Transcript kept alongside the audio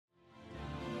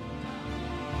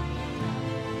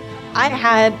I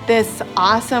had this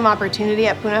awesome opportunity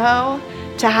at Punahou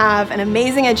to have an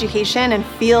amazing education and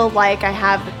feel like I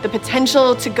have the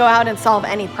potential to go out and solve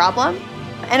any problem.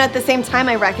 And at the same time,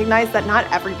 I recognize that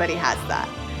not everybody has that.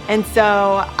 And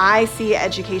so I see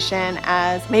education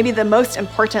as maybe the most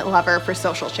important lever for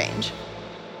social change.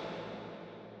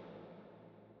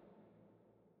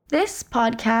 This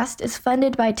podcast is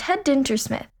funded by Ted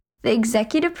Dintersmith, the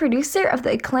executive producer of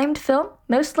the acclaimed film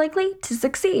Most Likely to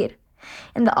Succeed,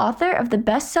 and the author of the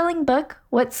best-selling book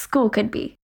What School Could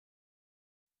Be.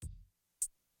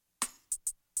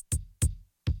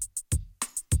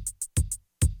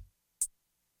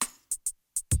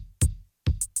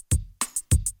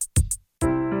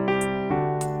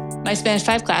 My Spanish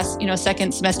 5 class,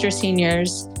 second semester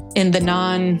seniors in the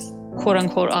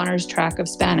non-quote-unquote honors track of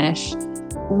Spanish,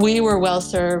 we were well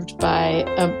served by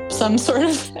some sort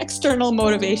of external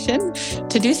motivation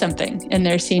to do something in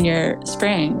their senior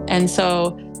spring. And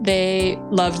so they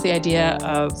loved the idea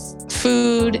of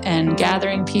food and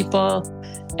gathering people.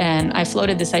 And I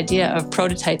floated this idea of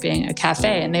prototyping a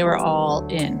cafe, and they were all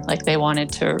in, like they wanted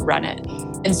to run it.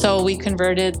 And so we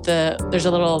converted there's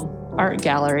a little art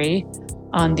gallery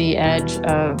on the edge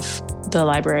of the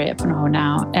library at Punahou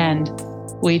now, and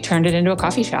we turned it into a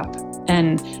coffee shop.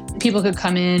 And people could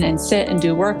come in and sit and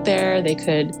do work there. They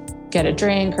could get a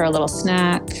drink or a little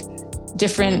snack.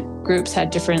 Different groups had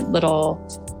different little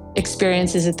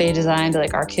experiences that they designed.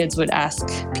 Like our kids would ask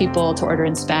people to order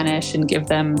in Spanish and give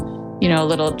them,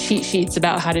 little cheat sheets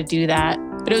about how to do that.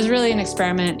 But it was really an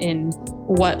experiment in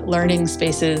what learning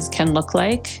spaces can look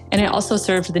like. And it also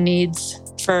served the needs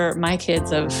for my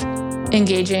kids of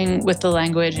engaging with the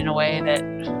language in a way that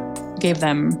gave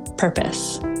them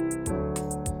purpose.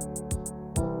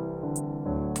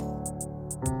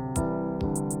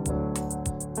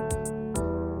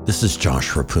 This is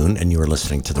Josh Rapoon, and you are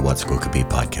listening to the What School Could Be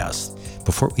podcast.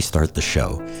 Before we start the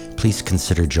show, please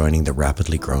consider joining the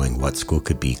rapidly growing What School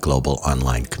Could Be global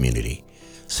online community.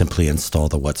 Simply install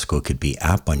the What School Could Be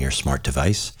app on your smart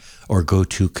device or go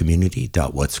to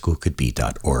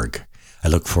community.whatschoolcouldbe.org. I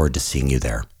look forward to seeing you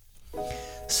there.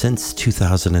 Since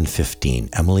 2015,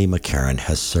 Emily McCarran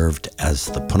has served as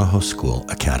the Punahou School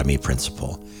Academy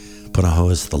Principal.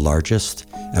 Punahou is the largest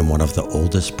and one of the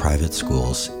oldest private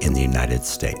schools in the United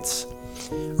States.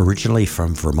 Originally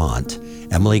from Vermont,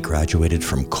 Emily graduated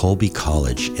from Colby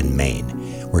College in Maine,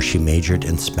 where she majored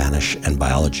in Spanish and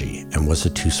biology and was a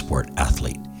two-sport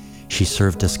athlete. She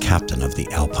served as captain of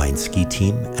the alpine ski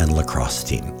team and lacrosse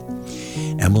team.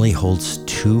 Emily holds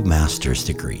 2 master's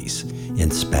degrees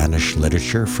in Spanish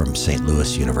literature from St.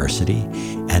 Louis University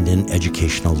and in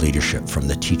educational leadership from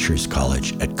the Teachers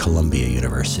College at Columbia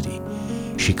University.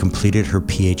 She completed her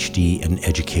PhD in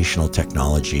educational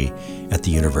technology at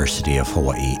the University of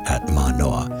Hawaii at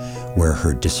Manoa, where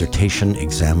her dissertation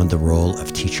examined the role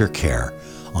of teacher care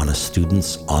on a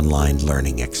student's online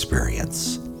learning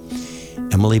experience.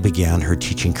 Emily began her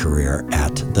teaching career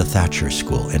at the Thatcher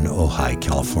School in Ojai,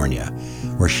 California,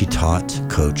 where she taught,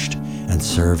 coached, and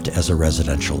served as a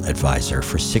residential advisor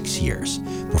for 6 years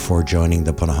before joining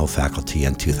the Punahou faculty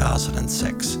in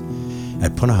 2006.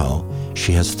 At Punahou,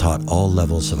 she has taught all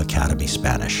levels of Academy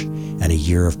Spanish and a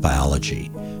year of biology,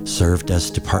 served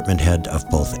as department head of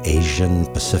both Asian,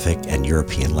 Pacific, and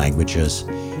European languages,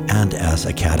 and as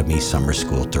Academy Summer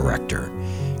School Director.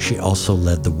 She also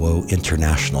led the WOE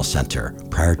International Center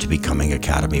prior to becoming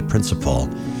Academy Principal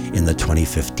in the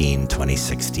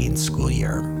 2015-2016 school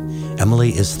year.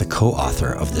 Emily is the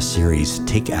co-author of the series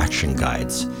Take Action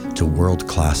Guides to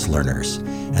World-Class Learners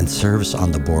and serves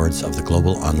on the boards of the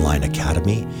Global Online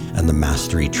Academy and the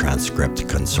Mastery Transcript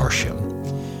Consortium.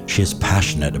 She is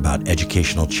passionate about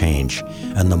educational change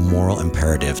and the moral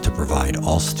imperative to provide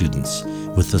all students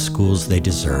with the schools they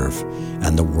deserve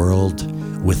and the world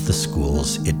with the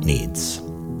schools it needs.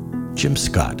 Jim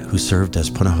Scott, who served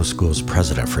as Punahou School's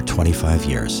president for 25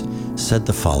 years, said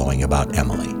the following about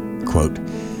Emily, quote,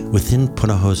 "Within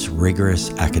Punahou's rigorous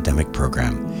academic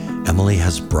program, Emily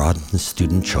has broadened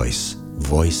student choice,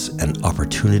 voice, and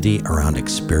opportunity around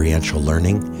experiential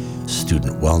learning,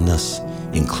 student wellness,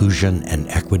 inclusion and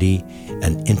equity,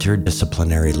 and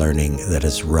interdisciplinary learning that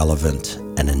is relevant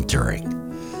and enduring.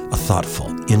 A thoughtful,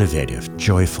 innovative,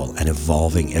 joyful, and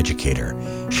evolving educator,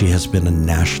 she has been a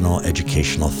national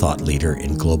educational thought leader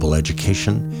in global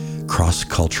education,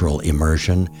 cross-cultural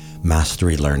immersion,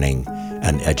 mastery learning,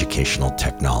 and educational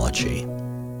technology."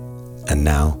 And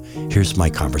now, here's my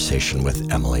conversation with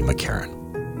Emily McCarran.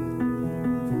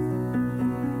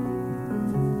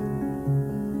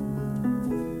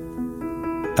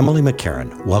 Emily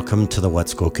McCarran, welcome to the What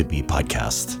School Could Be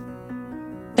podcast.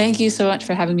 Thank you so much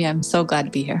for having me. I'm so glad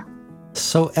to be here.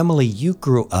 So, Emily, you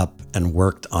grew up and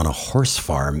worked on a horse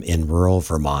farm in rural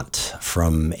Vermont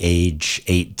from age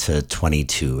 8 to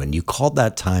 22, and you called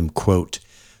that time, quote,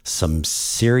 some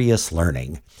serious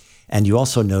learning. And you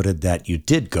also noted that you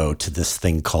did go to this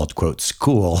thing called, quote,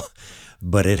 school,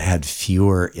 but it had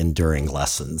fewer enduring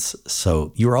lessons.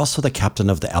 So you were also the captain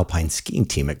of the alpine skiing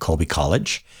team at Colby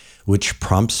College, which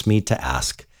prompts me to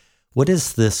ask, what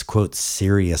is this, quote,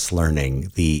 serious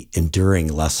learning, the enduring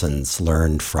lessons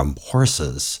learned from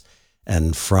horses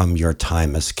and from your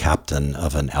time as captain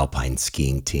of an alpine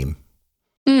skiing team?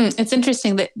 It's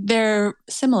interesting that they're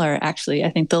similar, actually.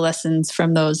 I think the lessons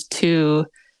from those two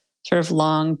sort of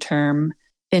long-term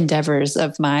endeavors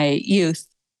of my youth.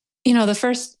 The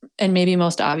first and maybe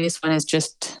most obvious one is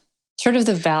just sort of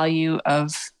the value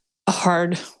of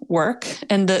hard work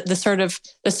and the sort of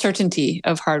the certainty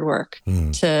of hard work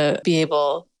to be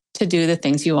able to do the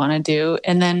things you want to do.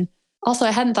 And then also,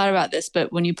 I hadn't thought about this,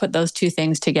 but when you put those two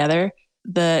things together,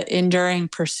 the enduring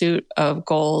pursuit of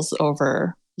goals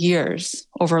over years,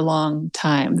 over long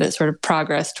time, that sort of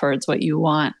progress towards what you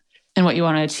want and what you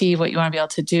want to achieve, what you want to be able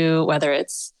to do, whether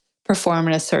it's perform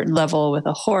at a certain level with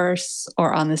a horse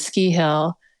or on the ski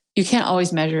hill. You can't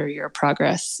always measure your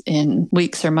progress in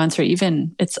weeks or months, or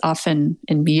even it's often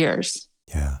in years.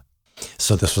 Yeah.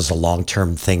 So this was a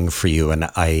long-term thing for you. And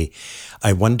I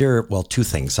wonder, well, two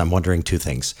things. I'm wondering two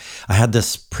things. I had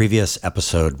this previous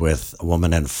episode with a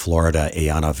woman in Florida,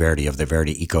 Ayana Verdi of the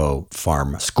Verdi Eco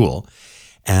Farm School.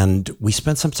 And we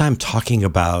spent some time talking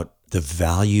about the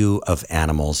value of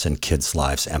animals in kids'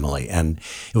 lives, Emily. And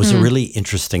it was a really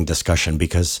interesting discussion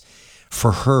because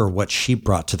for her, what she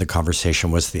brought to the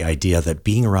conversation was the idea that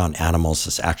being around animals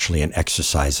is actually an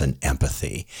exercise in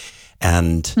empathy.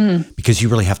 And because you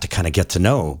really have to kind of get to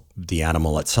know the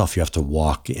animal itself, you have to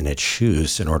walk in its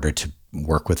shoes in order to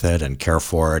work with it and care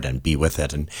for it and be with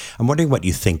it. And I'm wondering what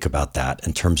you think about that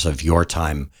in terms of your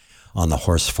time on the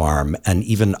horse farm and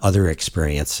even other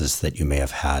experiences that you may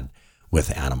have had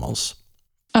with animals.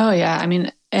 Oh, yeah. I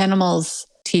mean, animals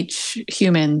teach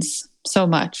humans so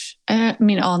much. I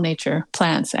mean, all nature,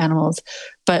 plants, animals.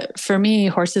 But for me,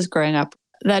 horses growing up,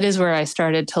 that is where I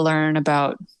started to learn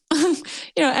about,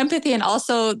 empathy and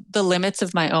also the limits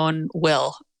of my own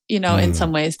will, in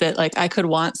some ways that like I could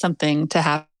want something to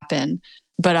happen,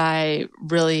 but I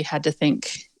really had to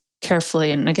think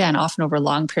carefully and again, often over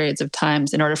long periods of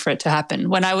times in order for it to happen.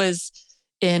 When I was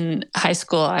in high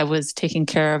school, I was taking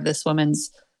care of this woman's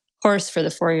horse for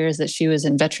the 4 years that she was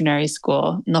in veterinary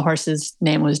school. And the horse's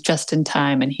name was Just in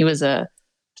Time. And he was a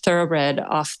thoroughbred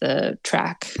off the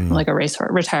track, like a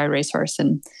retired racehorse.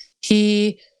 And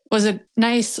he was a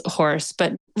nice horse,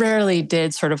 but rarely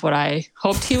did sort of what I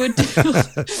hoped he would do.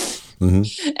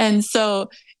 And so,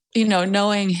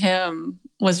 knowing him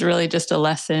was really just a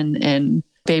lesson in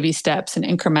baby steps and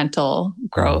incremental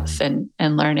growth and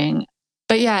learning.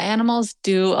 But yeah, animals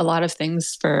do a lot of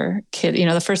things for kids.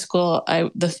 The first school,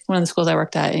 one of the schools I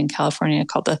worked at in California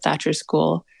called the Thatcher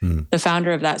School, the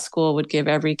founder of that school would give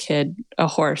every kid a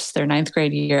horse their 9th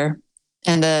grade year.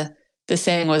 And the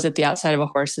saying was that the outside of a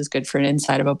horse is good for an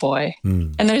inside of a boy.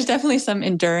 And there's definitely some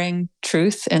enduring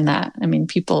truth in that. I mean,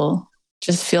 people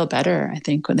just feel better, I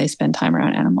think, when they spend time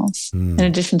around animals, in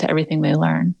addition to everything they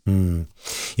learn.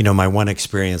 My one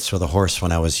experience with a horse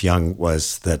when I was young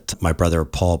was that my brother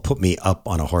Paul put me up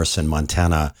on a horse in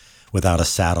Montana without a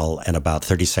saddle, and about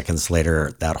 30 seconds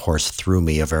later, that horse threw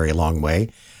me a very long way.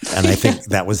 And I think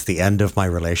that was the end of my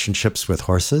relationships with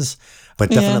horses, but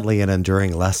definitely an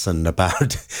enduring lesson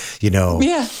about,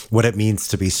 what it means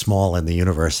to be small in the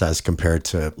universe as compared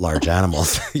to large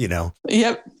animals,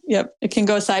 Yep. It can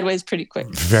go sideways pretty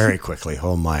quick. Very quickly.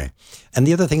 Oh my. And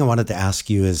the other thing I wanted to ask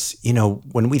you is,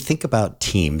 when we think about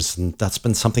teams, and that's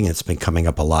been something that's been coming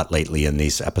up a lot lately in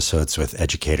these episodes with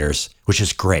educators, which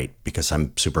is great because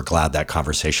I'm super glad that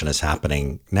conversation is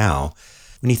happening now.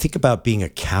 When you think about being a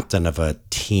captain of a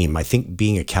team, I think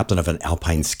being a captain of an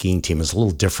alpine skiing team is a little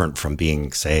different from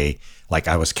being, say, like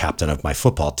I was captain of my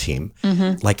football team.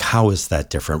 Like, how is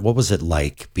that different? What was it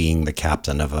like being the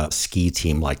captain of a ski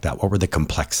team like that? What were the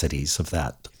complexities of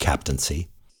that captaincy?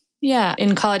 Yeah.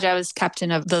 In college, I was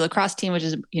captain of the lacrosse team, which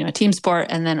is, a team sport,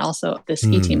 and then also the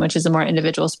ski team, which is a more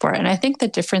individual sport. And I think the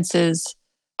differences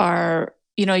are,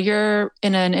 you're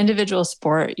in an individual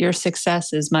sport, your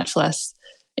success is much less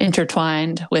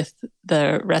intertwined with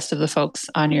the rest of the folks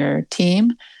on your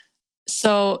team.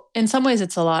 So in some ways,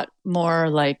 it's a lot more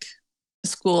like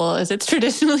school as it's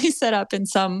traditionally set up in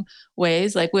some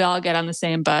ways. Like we all get on the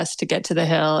same bus to get to the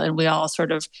hill and we all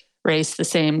sort of race the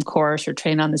same course or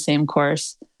train on the same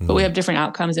course, but we have different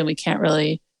outcomes and we can't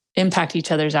really impact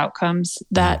each other's outcomes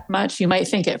that much. You might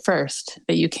think at first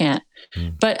that you can't.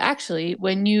 But actually,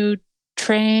 when you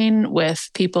train with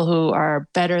people who are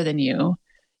better than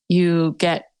you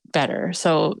get better.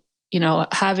 So,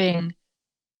 having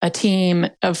a team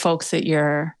of folks that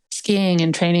you're skiing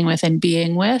and training with and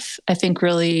being with, I think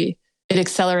really it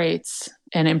accelerates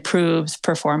and improves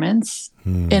performance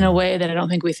in a way that I don't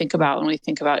think we think about when we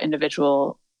think about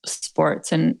individual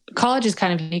sports. And college is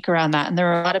kind of unique around that. And there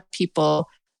are a lot of people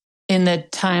in the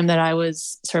time that I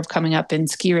was sort of coming up in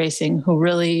ski racing who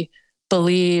really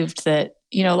believed that,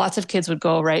 lots of kids would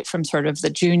go right from sort of the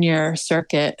junior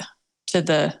circuit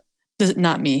to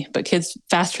not me, but kids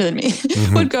faster than me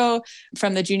would go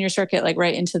from the junior circuit, like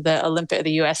right into the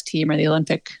US team or the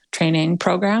Olympic training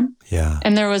program. Yeah.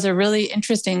 And there was a really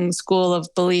interesting school of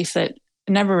belief that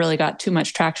never really got too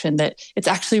much traction, that it's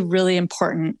actually really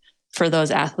important for those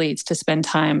athletes to spend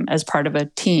time as part of a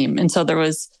team. And so there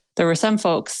were some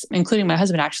folks, including my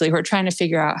husband actually, who were trying to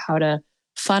figure out how to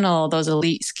funnel those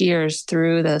elite skiers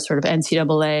through the sort of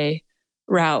NCAA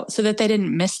route so that they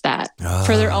didn't miss that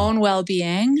for their own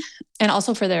well-being and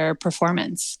also for their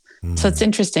performance. So it's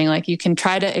interesting, like you can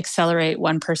try to accelerate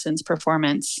one person's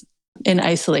performance in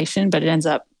isolation, but it ends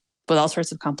up with all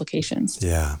sorts of complications.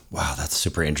 Yeah. Wow, that's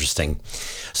super interesting.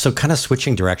 So kind of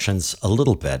switching directions a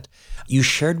little bit, you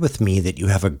shared with me that you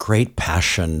have a great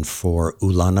passion for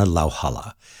Ulana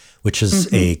Lauhala, which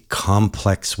is a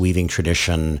complex weaving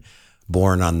tradition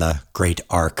born on the great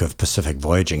arc of Pacific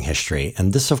voyaging history.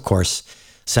 And this, of course,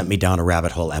 sent me down a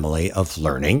rabbit hole, Emily, of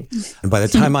learning. And by the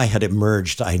time I had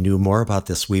emerged, I knew more about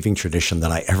this weaving tradition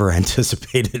than I ever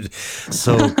anticipated.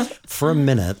 So for a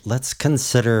minute, let's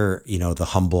consider, the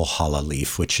humble hala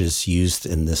leaf, which is used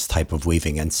in this type of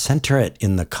weaving, and center it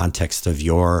in the context of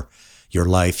your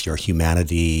life, your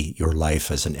humanity, your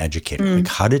life as an educator. Like,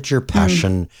 how did your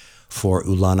passion for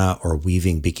Ulana or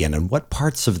weaving begin? And what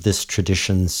parts of this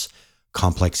tradition's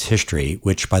complex history,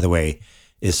 which, by the way,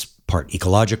 is part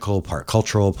ecological, part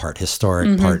cultural, part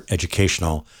historic, part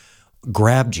educational,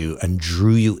 grabbed you and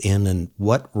drew you in? And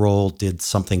what role did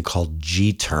something called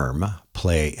G-term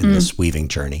play in this weaving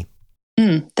journey?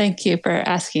 Thank you for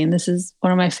asking. This is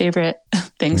one of my favorite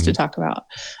things to talk about.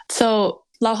 So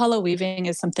Lauhala weaving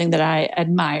is something that I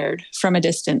admired from a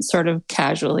distance, sort of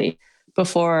casually,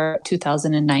 before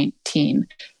 2019.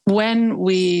 When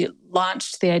we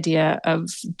launched the idea of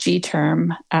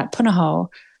G-term at Punahou,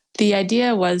 the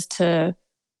idea was to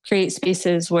create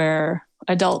spaces where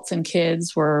adults and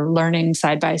kids were learning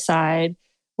side by side,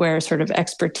 where sort of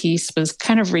expertise was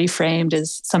kind of reframed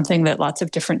as something that lots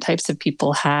of different types of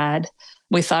people had.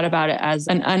 We thought about it as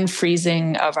an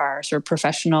unfreezing of our sort of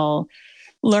professional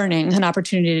learning, an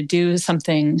opportunity to do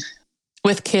something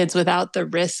with kids without the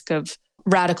risk of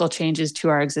radical changes to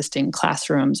our existing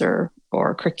classrooms or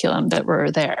curriculum that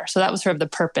were there. So that was sort of the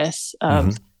purpose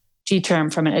of G-term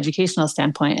from an educational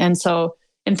standpoint. And so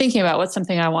in thinking about what's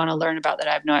something I want to learn about that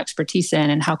I have no expertise in,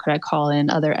 and how could I call in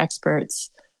other experts,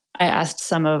 I asked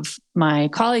some of my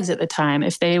colleagues at the time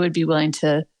if they would be willing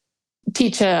to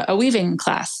teach a weaving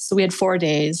class. So we had 4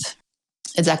 days,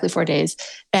 exactly 4 days.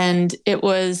 And it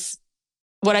was,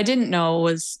 what I didn't know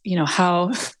was,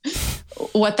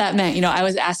 what that meant. I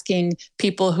was asking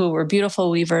people who were beautiful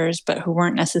weavers, but who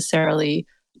weren't necessarily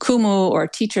kumu or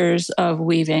teachers of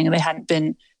weaving. They hadn't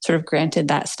been sort of granted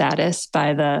that status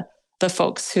by the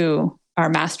folks who are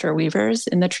master weavers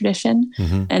in the tradition.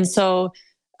 And so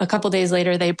a couple of days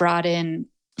later, they brought in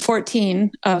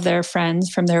 14 of their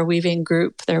friends from their weaving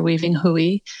group, their weaving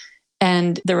hui.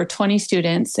 And there were 20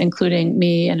 students, including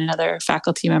me and another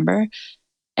faculty member.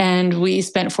 And we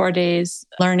spent 4 days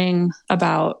learning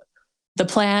about the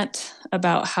plant,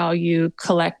 about how you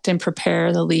collect and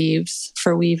prepare the leaves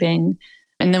for weaving.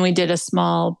 And then we did a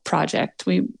small project.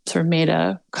 We sort of made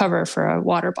a cover for a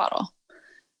water bottle.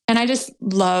 And I just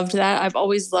loved that. I've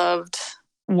always loved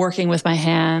working with my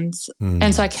hands.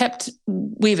 And so I kept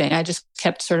weaving. I just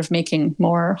kept sort of making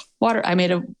more water. I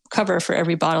made a cover for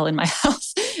every bottle in my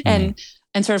house and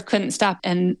sort of couldn't stop.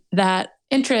 And that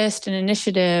interest and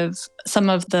initiative, some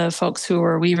of the folks who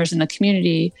were weavers in the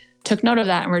community took note of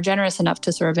that and were generous enough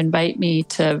to sort of invite me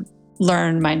to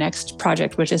learn my next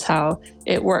project, which is how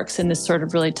it works in this sort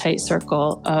of really tight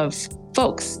circle of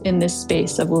folks in this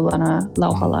space of Ulana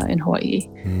Lauhala in Hawaii.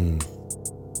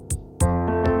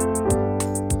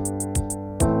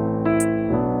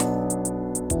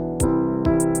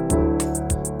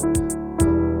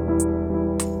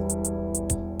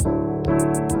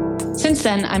 Since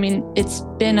then, it's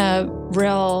been a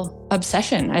real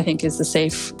obsession, I think is the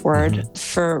safe word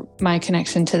for my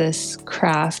connection to this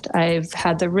craft. I've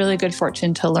had the really good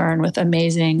fortune to learn with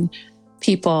amazing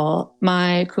people.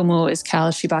 My kumu is Cal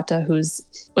Shibata,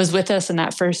 was with us in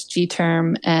that first G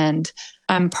term. And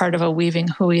I'm part of a weaving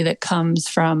hui that comes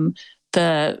from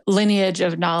the lineage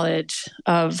of knowledge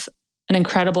of an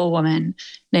incredible woman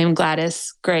named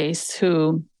Gladys Grace,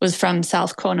 who was from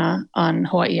South Kona on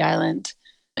Hawaii Island.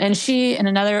 And she and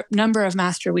another number of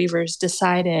master weavers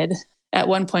decided at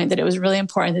one point that it was really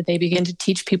important that they begin to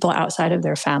teach people outside of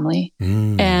their family.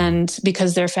 And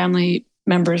because their family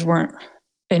members weren't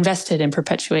invested in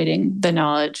perpetuating the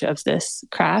knowledge of this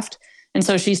craft. And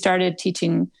so she started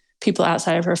teaching people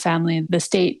outside of her family. The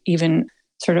state even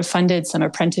sort of funded some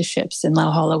apprenticeships in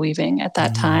lauhala weaving at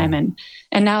that time. And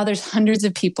now there's hundreds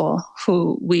of people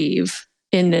who weave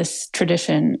in this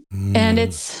tradition. And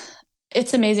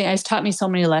it's amazing. It's taught me so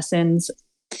many lessons,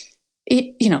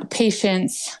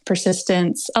 patience,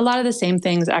 persistence, a lot of the same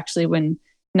things actually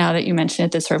now that you mention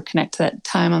it, that sort of connect to that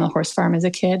time on the horse farm as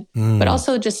a kid, but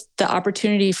also just the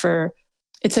opportunity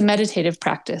it's a meditative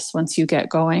practice once you get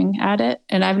going at it.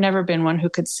 And I've never been one who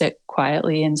could sit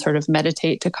quietly and sort of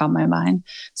meditate to calm my mind.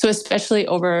 So especially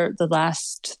over the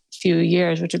last few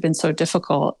years, which have been so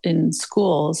difficult in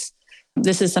schools,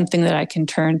 this is something that I can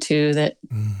turn to that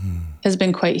has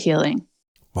been quite healing.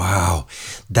 Wow.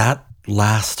 That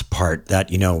last part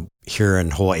that, here in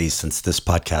Hawaii, since this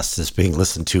podcast is being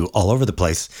listened to all over the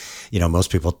place, most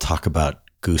people talk about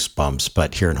goosebumps,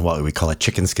 but here in Hawaii, we call it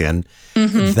chicken skin.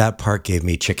 That part gave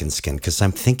me chicken skin because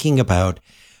I'm thinking about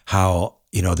how,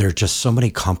 there are just so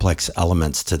many complex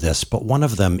elements to this. But one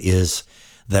of them is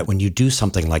that when you do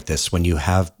something like this, when you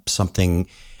have something,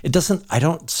 I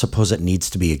don't suppose it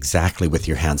needs to be exactly with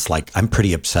your hands. Like I'm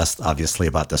pretty obsessed, obviously,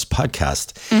 about this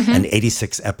podcast and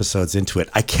 86 episodes into it.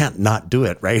 I can't not do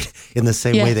it, right? In the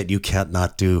same way that you can't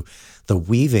not do the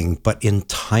weaving, but in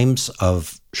times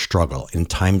of struggle, in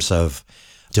times of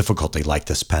difficulty like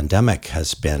this pandemic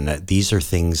has been, these are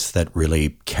things that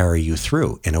really carry you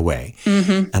through in a way.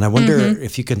 And I wonder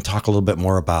if you can talk a little bit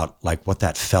more about like what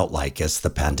that felt like as the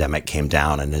pandemic came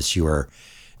down and as you were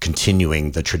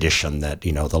continuing the tradition that,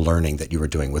 the learning that you were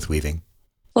doing with weaving.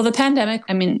 Well, the pandemic,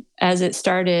 as it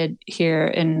started here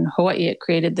in Hawaii, it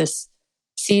created this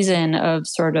season of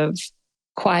sort of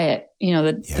quiet,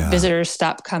 the visitors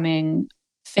stopped coming,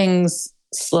 things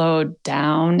slowed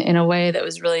down in a way that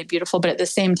was really beautiful. But at the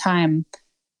same time,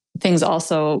 things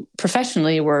also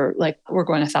professionally were like, we're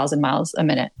going 1,000 miles a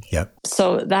minute. Yep.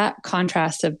 So that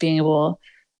contrast of being able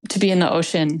to be in the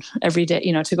ocean every day,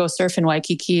 to go surf in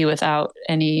Waikiki without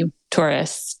any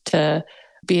tourists, to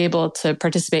be able to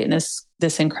participate in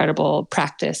this incredible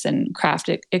practice and craft,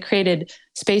 it created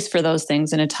space for those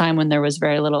things in a time when there was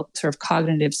very little sort of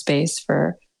cognitive space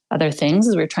for other things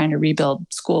as we were trying to rebuild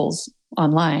schools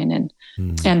online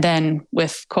and then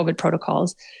with COVID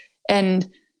protocols. And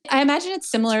I imagine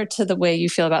it's similar to the way you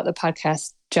feel about the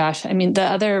podcast, Josh. The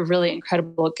other really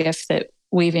incredible gift that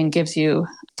weaving gives you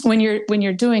when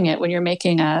you're doing it, when you're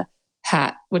making a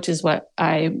hat, which is what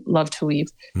I love to weave,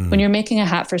 when you're making a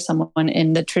hat for someone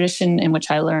in the tradition in which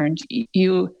I learned,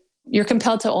 you're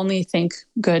compelled to only think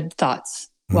good thoughts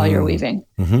while you're weaving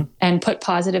and put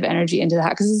positive energy into the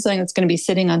hat because it's something that's going to be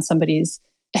sitting on somebody's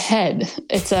head.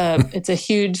 It's a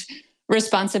huge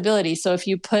responsibility. So if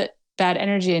you put bad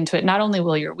energy into it, not only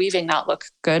will your weaving not look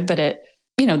good, but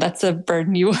that's a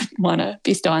burden you would want to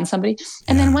bestow on somebody.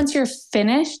 And then once you're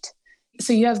finished,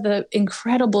 so you have the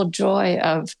incredible joy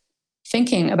of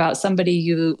thinking about somebody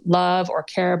you love or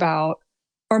care about,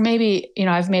 or maybe,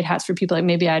 I've made hats for people like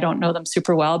maybe I don't know them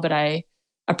super well, but I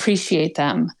appreciate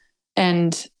them.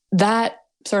 And that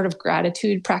sort of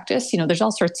gratitude practice, there's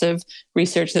all sorts of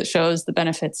research that shows the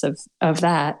benefits of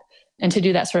that. And to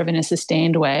do that sort of in a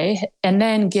sustained way and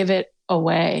then give it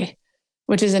away,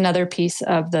 which is another piece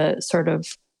of the sort of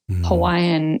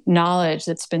Hawaiian knowledge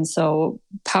that's been so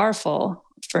powerful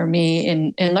for me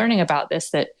in learning about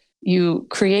this, that you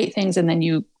create things and then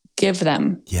you give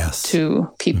them to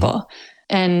people.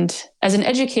 And as an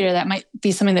educator, that might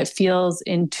be something that feels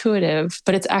intuitive,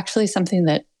 but it's actually something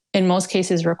that in most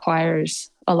cases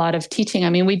requires a lot of teaching.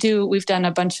 We've done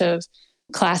a bunch of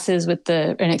classes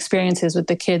and experiences with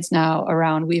the kids now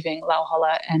around weaving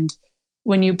lauhala. And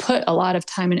when you put a lot of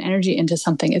time and energy into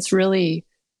something,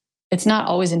 it's not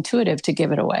always intuitive to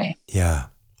give it away. Yeah.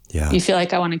 You feel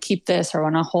like I want to keep this or I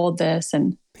want to hold this.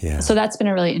 And so that's been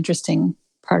a really interesting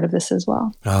part of this as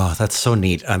well. Oh, that's so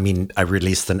neat. I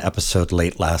released an episode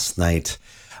late last night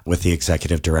with the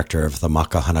executive director of the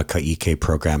Makahana Ka'ike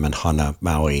program in Hana,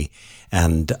 Maui.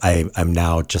 And I'm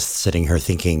now just sitting here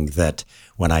thinking that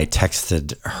when I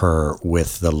texted her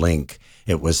with the link,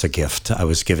 it was a gift. I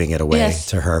was giving it away Yes.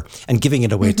 to her and giving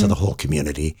it away to the whole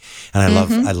community. And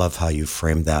I love how you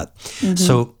framed that.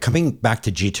 So coming back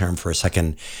to G-Term for a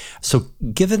second. So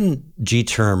given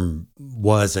G-Term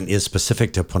was and is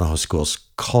specific to Punahou School's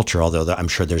culture, although I'm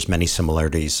sure there's many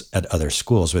similarities at other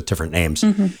schools with different names,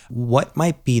 what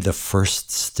might be the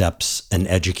first steps an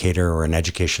educator or an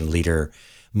education leader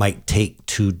might take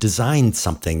to design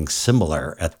something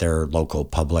similar at their local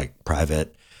public,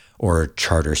 private, or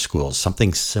charter schools,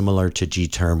 something similar to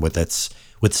G-Term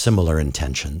with similar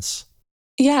intentions?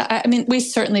 Yeah, I mean, we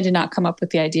certainly did not come up with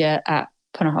the idea at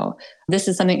Punahou. This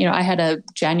is something, I had a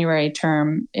January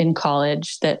term in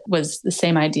college that was the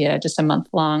same idea, just a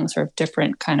month-long sort of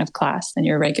different kind of class than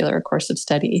your regular course of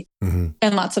study.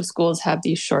 And lots of schools have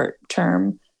these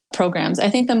short-term programs. I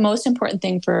think the most important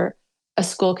thing for a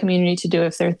school community to do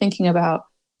if they're thinking about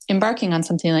embarking on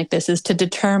something like this is to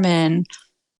determine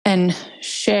and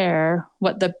share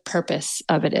what the purpose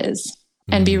of it is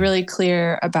and be really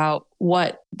clear about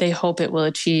what they hope it will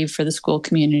achieve for the school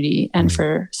community and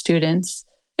for students.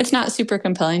 It's not super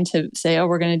compelling to say, oh,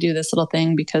 we're going to do this little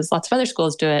thing because lots of other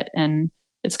schools do it and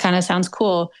it kind of sounds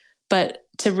cool, but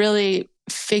to really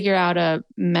figure out a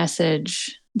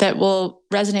message that will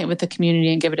resonate with the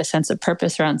community and give it a sense of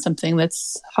purpose around something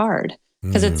that's hard.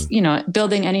 Because it's,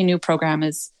 building any new program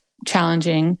is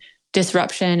challenging.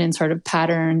 Disruption in sort of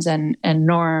patterns and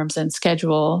norms and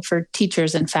schedule for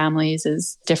teachers and families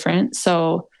is different.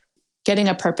 So getting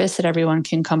a purpose that everyone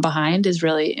can come behind is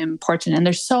really important. And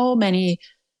there's so many,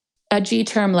 a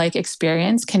G-Term like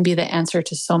experience can be the answer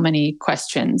to so many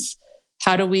questions.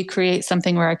 How do we create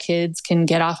something where our kids can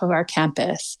get off of our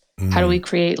campus? How do we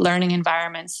create learning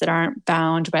environments that aren't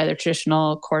bound by their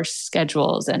traditional course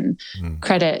schedules and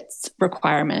credits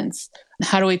requirements?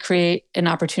 How do we create an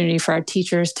opportunity for our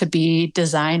teachers to be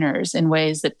designers in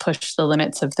ways that push the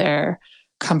limits of their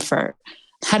comfort?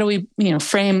 How do we,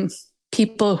 frame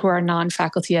people who are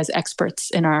non-faculty as experts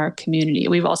in our community?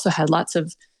 We've also had lots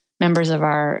of members of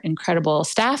our incredible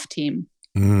staff team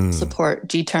support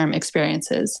G-Term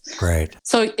experiences. Great.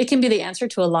 So it can be the answer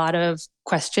to a lot of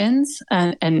questions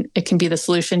and it can be the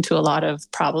solution to a lot of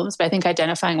problems. But I think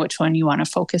identifying which one you want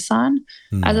to focus on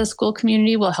as a school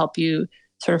community will help you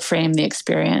sort of frame the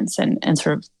experience and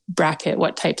sort of bracket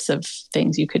what types of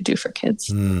things you could do for kids.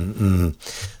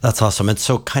 That's awesome. And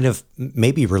so kind of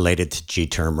maybe related to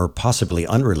G-Term or possibly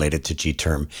unrelated to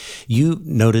G-Term, you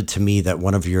noted to me that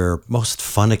one of your most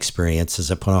fun experiences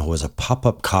at Punahou was a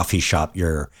pop-up coffee shop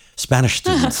your Spanish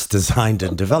students designed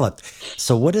and developed.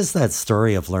 So what is that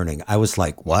story of learning? I was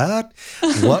like, what?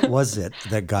 What was it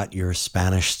that got your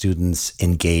Spanish students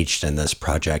engaged in this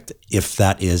project? If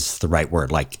that is the right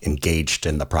word, like engaged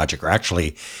in the project, or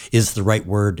actually is the right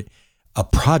word a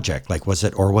project? Like, was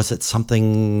it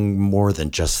something more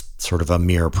than just sort of a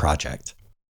mere project?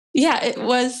 Yeah, it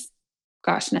was,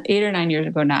 8 or 9 years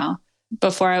ago now,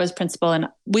 before I was principal. And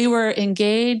we were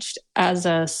engaged as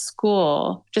a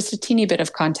school, just a teeny bit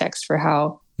of context for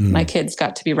how my kids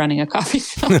got to be running a coffee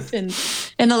shop in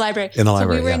the library. So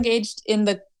we were engaged in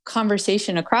the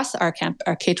conversation across our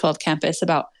K-12 campus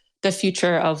about the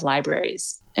future of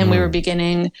libraries. And we were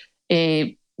beginning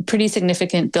a pretty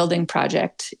significant building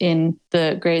project in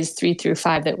the grades 3 through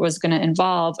 5 that was going to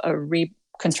involve a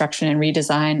reconstruction and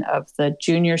redesign of the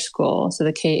junior school, so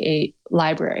the K-8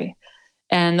 library.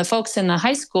 And the folks in the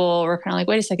high school were kind of like,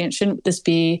 wait a second, shouldn't this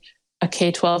be a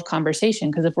K-12 conversation?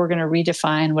 Because if we're going to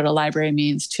redefine what a library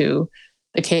means to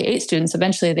the K-8 students,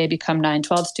 eventually they become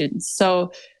 9-12 students.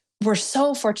 So we're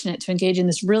so fortunate to engage in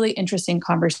this really interesting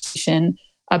conversation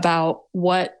about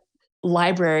what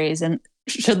libraries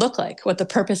should look like, what the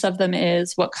purpose of them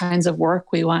is, what kinds of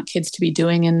work we want kids to be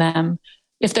doing in them.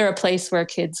 If they're a place where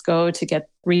kids go to get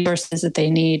resources that they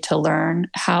need to learn,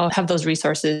 how have those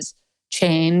resources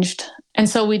changed? And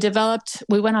so we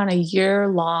went on a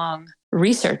year-long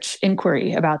research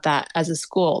inquiry about that as a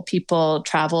school. People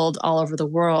traveled all over the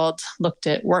world, looked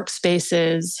at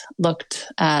workspaces,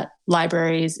 looked at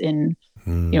libraries in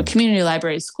community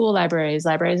libraries, school libraries,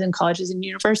 libraries in colleges and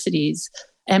universities,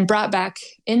 and brought back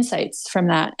insights from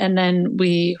that. And then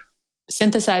we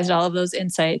synthesized all of those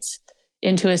insights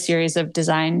into a series of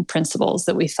design principles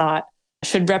that we thought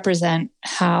should represent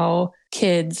how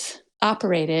kids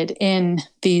operated in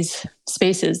these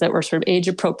spaces that were sort of age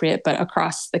appropriate, but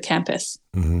across the campus.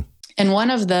 And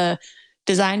one of the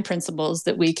design principles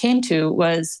that we came to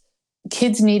was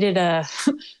kids needed I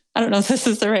don't know if this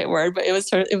is the right word, but it was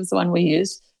the one we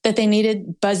used, that they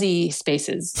needed buzzy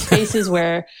spaces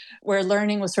where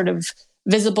learning was sort of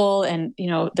visible and,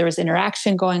 there was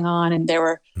interaction going on and they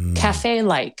were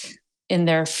cafe-like in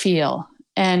their feel.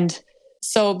 And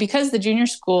So because the junior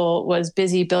school was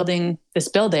busy building this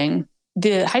building,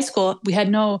 the high school, we had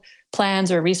no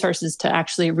plans or resources to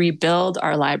actually rebuild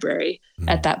our library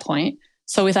at that point.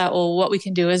 So we thought, well, what we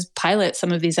can do is pilot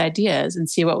some of these ideas and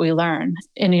see what we learn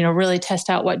and, really test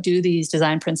out what do these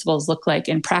design principles look like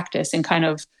in practice in kind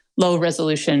of low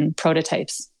resolution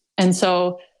prototypes. And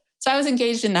so I was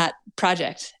engaged in that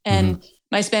project. And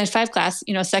my Spanish 5 class,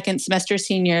 second semester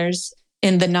seniors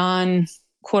in the non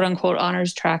quote unquote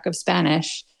honors track of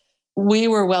Spanish, we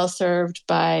were well served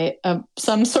by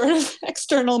some sort of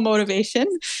external motivation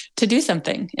to do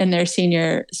something in their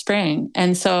senior spring.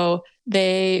 And so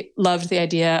they loved the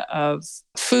idea of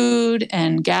food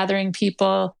and gathering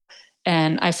people.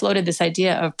 And I floated this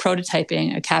idea of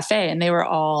prototyping a cafe, and they were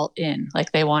all in,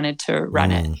 like they wanted to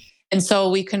run it. And so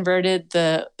we converted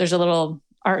there's a little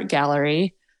art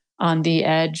gallery on the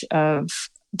edge of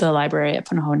the library at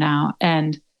Punahou now.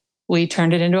 And we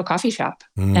turned it into a coffee shop.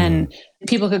 And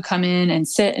people could come in and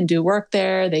sit and do work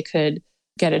there. They could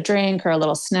get a drink or a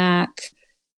little snack.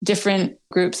 Different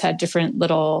groups had different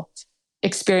little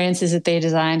experiences that they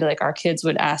designed. Like our kids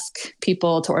would ask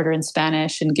people to order in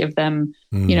Spanish and give them,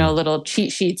 little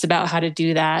cheat sheets about how to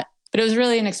do that. But it was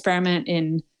really an experiment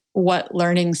in what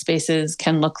learning spaces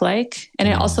can look like. And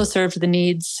it also served the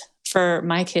needs for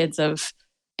my kids of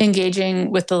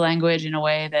engaging with the language in a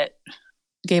way that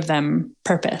gave them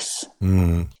purpose.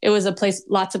 It was a place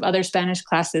lots of other Spanish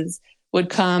classes would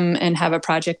come and have a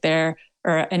project there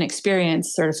or an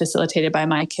experience sort of facilitated by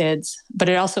my kids. But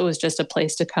it also was just a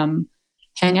place to come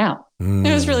hang out.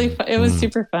 It was really fun. It was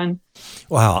super fun.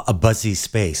 Wow. A buzzy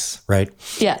space, right?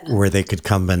 Yeah. Where they could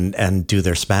come and do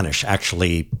their Spanish,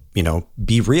 actually,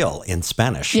 be real in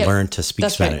Spanish, learn to speak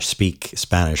Spanish, right. Speak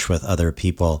Spanish with other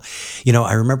people.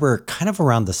 I remember kind of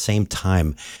around the same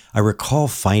time, I recall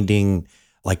finding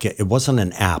it wasn't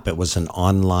an app, it was an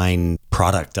online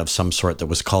product of some sort that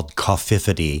was called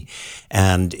Coffifity.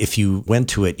 And if you went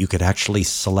to it, you could actually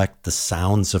select the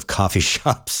sounds of coffee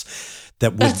shops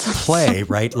that would play,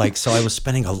 right? So I was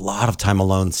spending a lot of time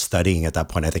alone studying at that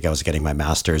point. I think I was getting my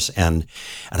master's and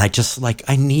I just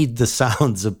I need the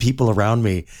sounds of people around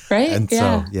me. Right. And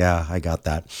so, I got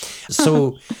that.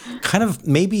 So kind of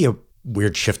maybe a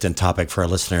weird shift in topic for our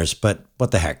listeners, but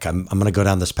what the heck? I'm going to go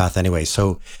down this path anyway. So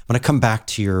I'm going to come back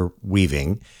to your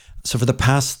weaving. So for the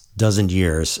past dozen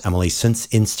years, Emily, since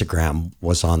Instagram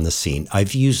was on the scene,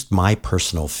 I've used my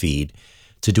personal feed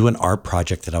to do an art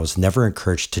project that I was never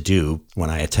encouraged to do when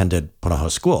I attended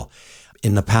Punahou School.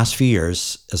 In the past few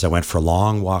years, as I went for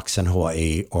long walks in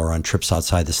Hawaii or on trips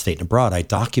outside the state and abroad, I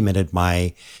documented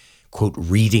my, quote,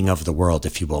 reading of the world,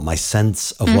 if you will, my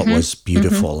sense of what was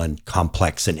beautiful and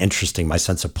complex and interesting, my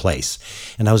sense of place.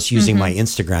 And I was using my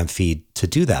Instagram feed to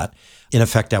do that. In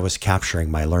effect, I was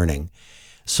capturing my learning.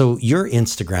 So your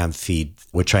Instagram feed,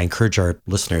 which I encourage our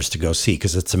listeners to go see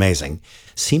because it's amazing,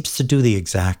 seems to do the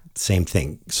exact same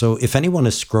thing. So if anyone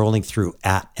is scrolling through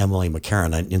at Emily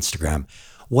McCarron on Instagram,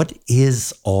 what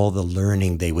is all the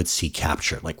learning they would see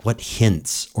captured? What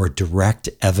hints or direct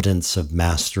evidence of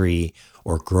mastery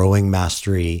or growing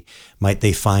mastery might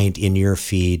they find in your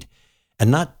feed?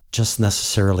 And not just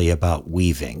necessarily about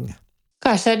weaving.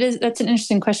 Gosh, that's an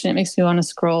interesting question. It makes me want to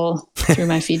scroll through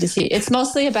my feed to see. It's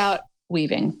mostly about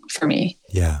weaving for me.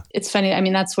 Yeah. It's funny. I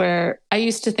mean, that's where I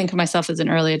used to think of myself as an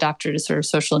early adopter to sort of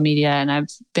social media. And I've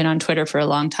been on Twitter for a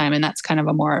long time. And that's kind of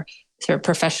a more sort of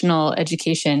professional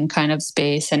education kind of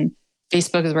space. And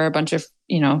Facebook is where a bunch of,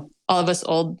 all of us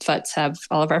old futs have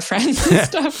all of our friends and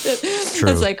stuff.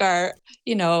 It's like our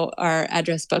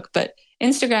address book. But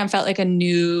Instagram felt like a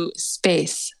new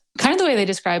space, kind of the way they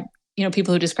describe,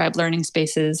 people who describe learning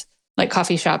spaces like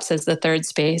coffee shops as the third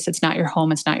space. It's not your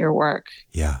home, it's not your work,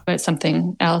 but it's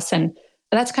something else. And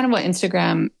that's kind of what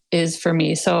Instagram is for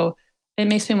me. So it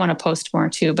makes me want to post more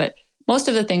too. But most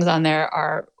of the things on there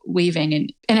are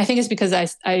weaving. And I think it's because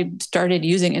I started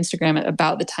using Instagram at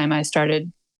about the time I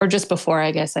started, or just before,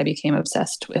 I guess, I became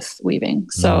obsessed with weaving.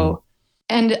 So,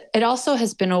 and it also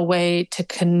has been a way to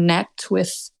connect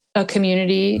with a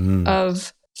community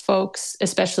of folks,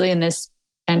 especially in this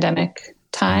pandemic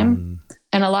time.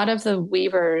 And a lot of the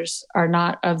weavers are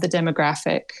not of the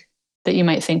demographic that you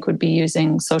might think would be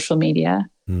using social media.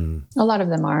 A lot of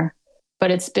them are,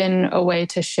 but it's been a way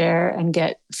to share and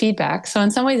get feedback. So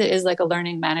in some ways it is like a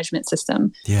learning management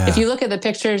system. Yeah. If you look at the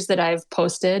pictures that I've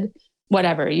posted,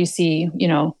 whatever, you see,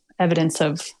 evidence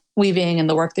of weaving and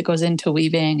the work that goes into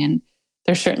weaving. And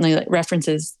there's certainly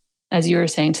references, as you were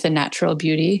saying, to the natural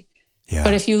beauty. Yeah.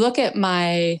 But if you look at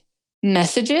my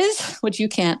messages, which you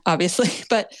can't obviously,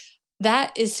 but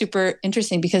that is super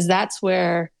interesting because that's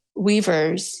where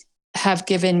weavers have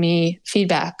given me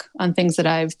feedback on things that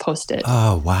I've posted.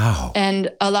 Oh, wow.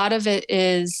 And a lot of it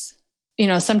is,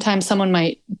 sometimes someone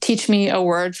might teach me a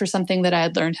word for something that I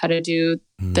had learned how to do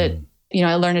that,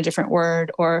 I learned a different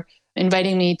word, or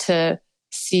inviting me to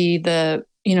see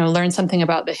learn something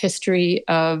about the history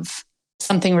of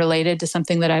something related to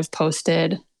something that I've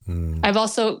posted. I've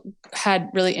also had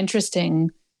really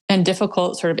interesting and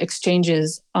difficult sort of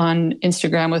exchanges on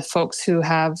Instagram with folks who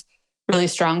have really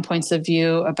strong points of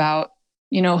view about,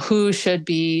 who should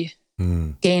be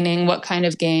gaining what kind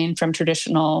of gain from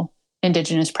traditional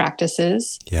Indigenous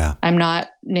practices. Yeah. I'm not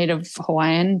Native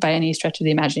Hawaiian by any stretch of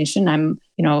the imagination. I'm,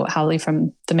 haole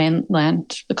from the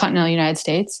mainland, the continental United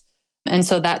States. And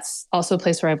so that's also a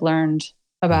place where I've learned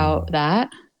about that.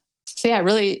 So yeah,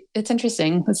 really, it's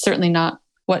interesting. It's certainly not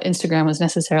what Instagram was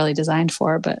necessarily designed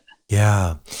for, but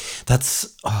yeah,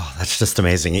 that's just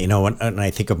amazing. When I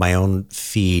think of my own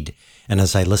feed, and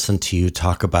as I listen to you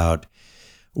talk about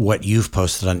what you've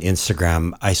posted on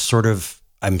Instagram,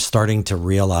 I'm starting to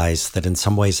realize that in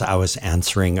some ways I was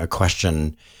answering a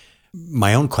question,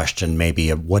 my own question maybe,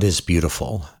 of what is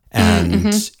beautiful.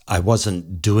 And I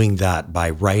wasn't doing that by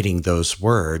writing those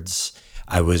words.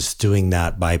 I was doing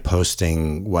that by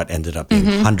posting what ended up being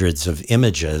hundreds of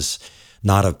images,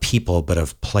 not of people, but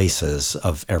of places,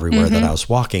 of everywhere that I was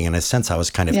walking. In a sense, I was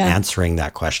kind of answering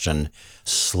that question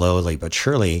slowly but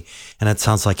surely. And it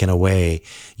sounds like in a way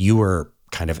you were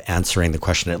kind of answering the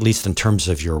question, at least in terms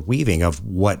of your weaving of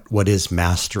what is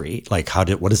mastery? Like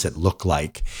what does it look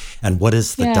like? And what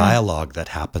is the dialogue that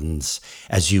happens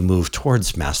as you move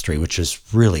towards mastery, which is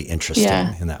really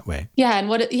interesting in that way. Yeah. And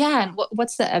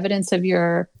what's the evidence of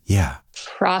your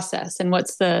process, and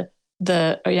what's the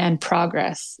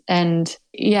progress? And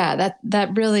that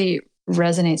really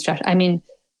resonates, Josh. I mean,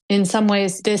 in some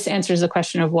ways, this answers the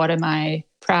question of what am I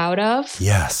proud of?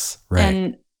 Yes. Right.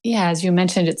 And as you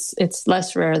mentioned, it's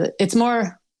less rare that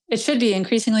it should be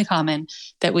increasingly common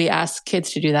that we ask kids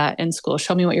to do that in school.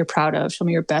 Show me what you're proud of. Show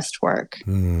me your best work.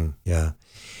 Yeah.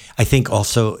 I think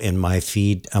also in my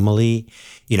feed, Emily,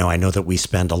 I know that we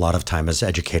spend a lot of time as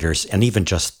educators, and even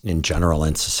just in general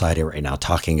in society right now,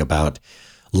 talking about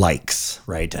likes,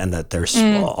 right? And that there's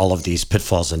all of these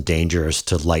pitfalls and dangers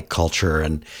to like culture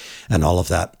and all of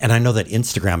that. And I know that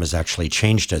Instagram has actually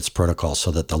changed its protocol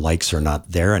so that the likes are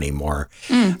not there anymore.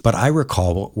 But I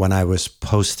recall when I was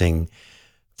posting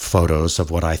photos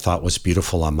of what I thought was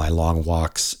beautiful on my long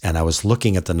walks, and I was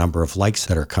looking at the number of likes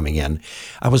that are coming in,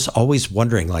 I was always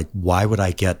wondering, like, why would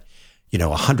I get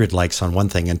 100 likes on one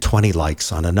thing and 20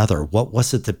 likes on another? What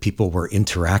was it that people were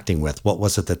interacting with? What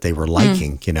was it that they were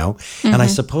liking, And I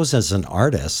suppose as an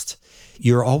artist,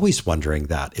 you're always wondering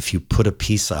that. If you put a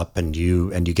piece up and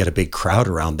you get a big crowd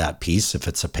around that piece, if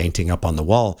it's a painting up on the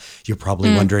wall, you're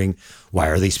probably wondering, why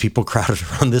are these people crowded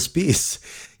around this piece?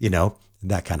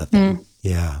 That kind of thing.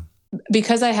 Yeah.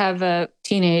 Because I have a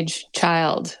teenage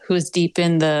child who is deep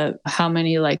in the how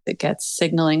many that gets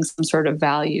signaling some sort of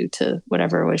value to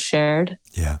whatever was shared.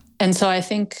 Yeah. And so I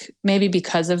think maybe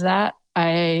because of that,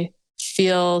 I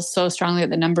feel so strongly that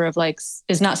the number of likes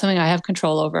is not something I have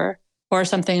control over or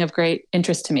something of great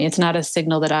interest to me. It's not a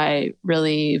signal that I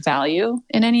really value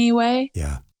in any way.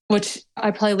 Yeah. Which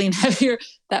I probably lean heavier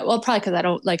probably because I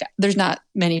don't there's not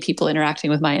many people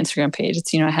interacting with my Instagram page.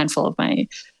 It's, a handful of my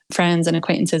friends and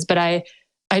acquaintances. But I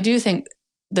do think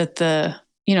that the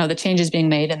changes being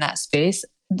made in that space,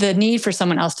 the need for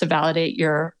someone else to validate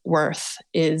your worth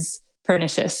is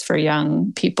pernicious for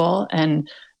young people. And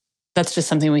that's just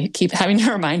something we keep having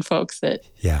to remind folks that,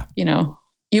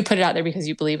 you put it out there because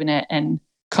you believe in it, and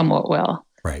come what will.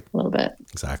 Right. A little bit.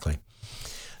 Exactly.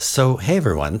 So, hey,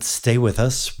 everyone, stay with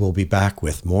us. We'll be back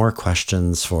with more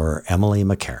questions for Emily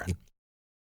McCarran.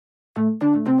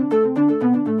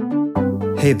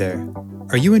 Hey there.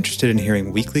 Are you interested in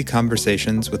hearing weekly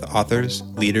conversations with authors,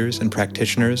 leaders, and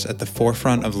practitioners at the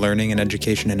forefront of learning and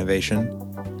education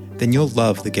innovation? Then you'll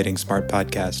love the Getting Smart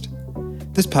podcast.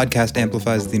 This podcast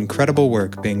amplifies the incredible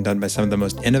work being done by some of the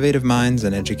most innovative minds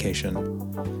in education.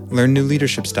 Learn new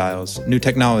leadership styles, new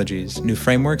technologies, new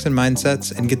frameworks and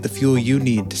mindsets, and get the fuel you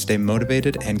need to stay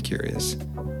motivated and curious.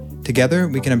 Together,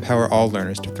 we can empower all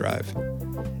learners to thrive.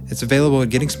 It's available at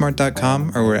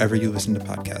gettingsmart.com or wherever you listen to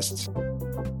podcasts.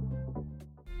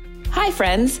 Hi,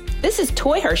 friends. This is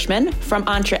Toy Hirschman from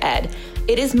EntreEd.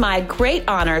 It is my great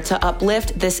honor to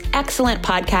uplift this excellent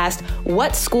podcast,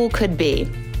 What School Could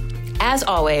Be. As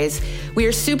always, we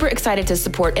are super excited to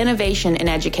support innovation in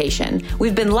education.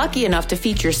 We've been lucky enough to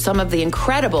feature some of the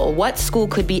incredible What School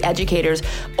Could Be educators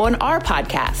on our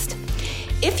podcast.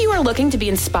 If you are looking to be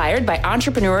inspired by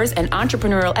entrepreneurs and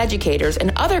entrepreneurial educators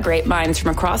and other great minds from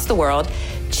across the world,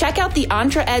 check out the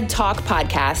EntreEd Talk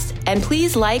podcast, and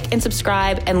please like and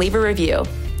subscribe and leave a review.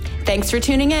 Thanks for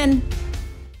tuning in.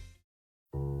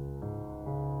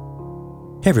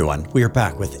 Hey everyone, we are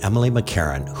back with Emily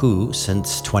McCarran, who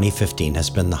since 2015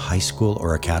 has been the high school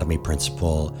or academy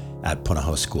principal at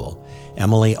Punahou School.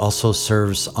 Emily also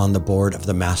serves on the board of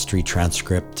the Mastery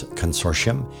Transcript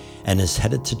Consortium and is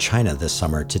headed to China this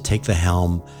summer to take the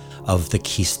helm of the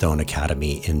Keystone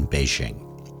Academy in Beijing.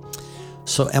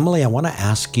 So Emily, I want to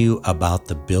ask you about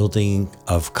the building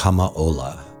of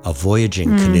Kamaola, a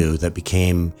voyaging canoe that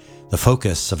became the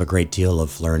focus of a great deal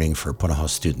of learning for Punahou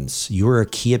students. You were a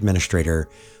key administrator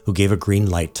who gave a green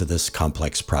light to this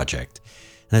complex project.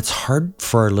 And it's hard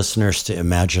for our listeners to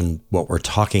imagine what we're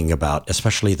talking about,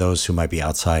 especially those who might be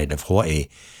outside of Hawaii.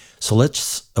 So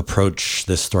let's approach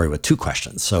this story with two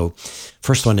questions. So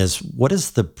first one is, what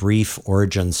is the brief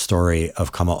origin story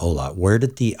of Kamaola? Where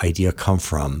did the idea come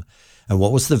from? And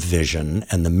what was the vision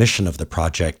and the mission of the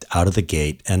project out of the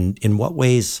gate? And in what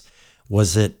ways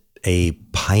was it a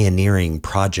pioneering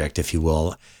project, if you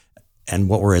will, and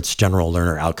what were its general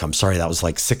learner outcomes? Sorry, that was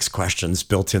like 6 questions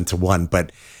built into one,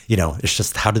 but it's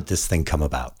just, how did this thing come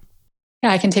about?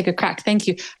 Yeah, I can take a crack. Thank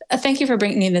you. Thank you for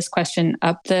bringing this question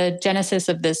up. The genesis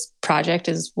of this project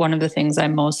is one of the things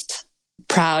I'm most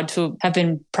proud to have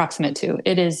been proximate to.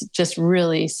 It is just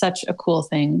really such a cool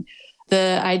thing.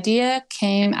 The idea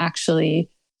came actually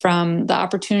from the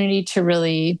opportunity to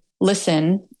really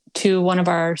listen to one of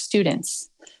our students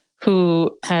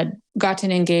who had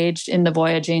gotten engaged in the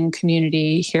voyaging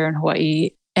community here in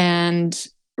Hawaii and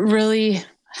really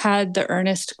had the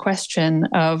earnest question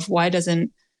of why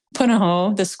doesn't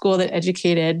Punahou, the school that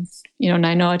educated,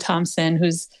 Nainoa Thompson,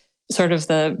 who's sort of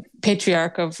the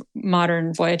patriarch of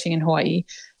modern voyaging in Hawaii,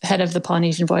 head of the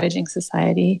Polynesian Voyaging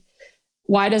Society,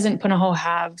 why doesn't Punahou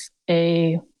have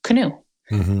a canoe?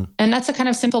 Mm-hmm. And that's a kind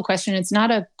of simple question. It's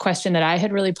not a question that I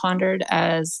had really pondered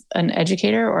as an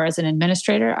educator or as an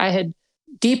administrator. I had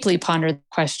deeply pondered the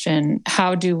question,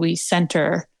 how do we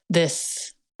center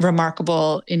this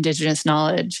remarkable Indigenous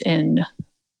knowledge in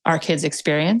our kids'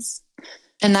 experience?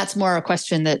 And that's more a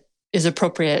question that is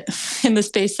appropriate in the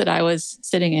space that I was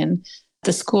sitting in,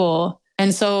 the school.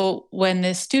 And so when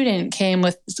this student came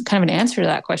with kind of an answer to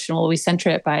that question, well, we center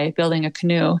it by building a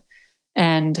canoe,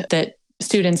 and that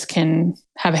students can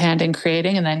have a hand in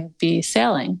creating and then be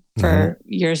sailing for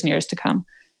years and years to come.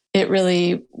 It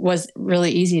really was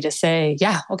really easy to say,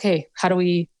 yeah, okay, how do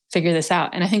we figure this out?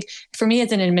 And I think for me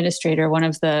as an administrator, one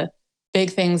of the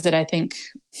big things that I think,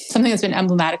 something that's been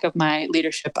emblematic of my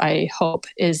leadership, I hope,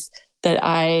 is that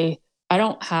I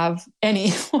don't have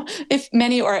any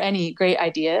great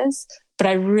ideas, but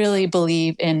I really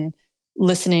believe in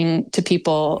listening to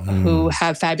people who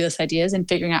have fabulous ideas and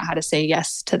figuring out how to say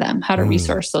yes to them, how to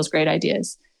resource those great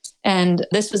ideas. And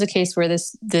this was a case where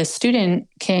this student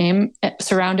came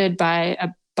surrounded by a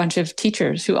bunch of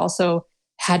teachers who also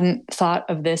hadn't thought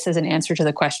of this as an answer to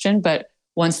the question, but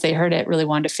once they heard it, really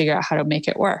wanted to figure out how to make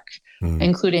it work,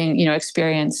 including,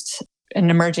 experienced an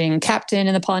emerging captain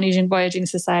in the Polynesian Voyaging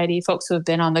Society, folks who have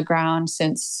been on the ground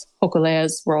since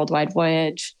Hokulea's worldwide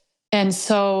voyage. And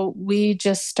so we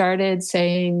just started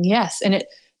saying yes. And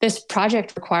this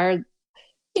project required,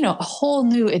 a whole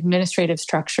new administrative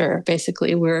structure.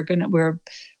 Basically, we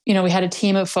had a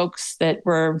team of folks that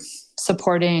were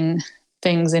supporting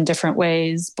things in different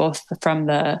ways, both from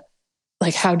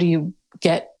how do you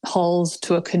get hulls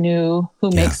to a canoe, who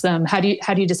makes them, how do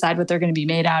you decide what they're going to be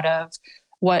made out of,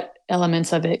 what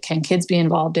elements of it can kids be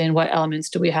involved in, what elements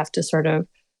do we have to sort of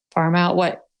farm out,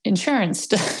 what insurance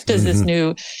does this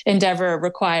new endeavor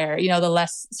require, the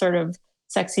less sort of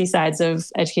sexy sides of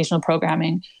educational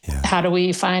programming. How do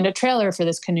we find a trailer for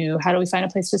this canoe? How do we find a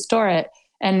place to store it?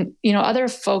 And, other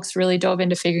folks really dove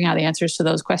into figuring out the answers to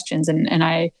those questions. And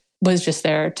I was just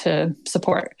there to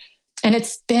support. And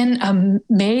it's been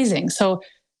amazing. So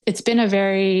it's been a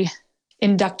very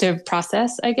inductive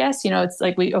process, I guess. It's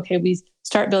like we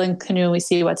start building canoe, we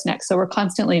see what's next. So we're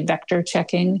constantly vector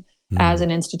checking as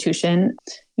an institution.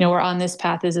 We're on this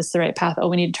path. Is this the right path? Oh,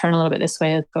 we need to turn a little bit this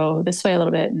way, go this way a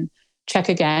little bit and check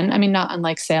again. I mean, not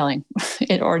unlike sailing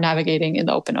or navigating in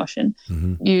the open ocean.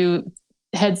 You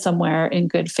head somewhere in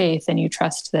good faith and you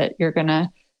trust that you're going to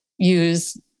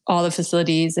use all the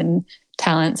facilities and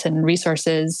talents and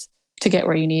resources to get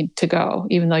where you need to go,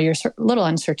 even though you're a little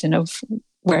uncertain of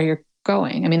where you're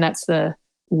going. I mean, that's the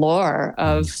lore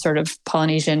of sort of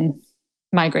Polynesian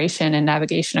migration and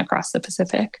navigation across the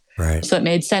Pacific. Right. So it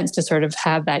made sense to sort of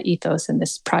have that ethos in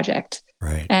this project.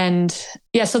 Right. And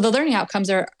yeah, so the learning outcomes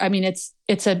are, I mean,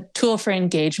 it's a tool for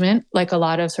engagement, like a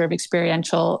lot of sort of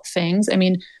experiential things. I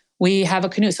mean, we have a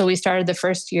Canoe. So we started the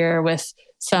first year with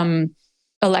some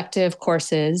elective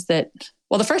courses that,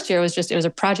 well, the first year was it was a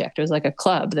project. It was like a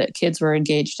club that kids were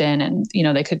engaged in, and,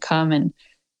 they could come and,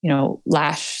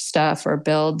 lash stuff or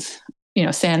build,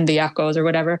 sand the yakos or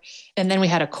whatever. And then we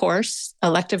had a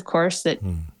elective course that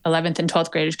 11th and 12th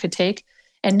graders could take.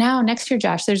 And now next year,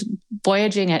 Josh, there's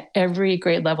voyaging at every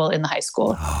grade level in the high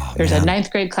school. Oh, there's man. a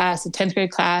 9th grade class, a 10th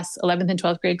grade class, 11th and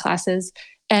 12th grade classes.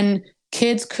 And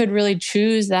kids could really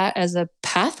choose that as a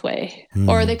pathway,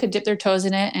 or they could dip their toes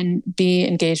in it and be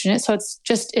engaged in it. So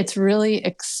it's really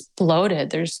exploded.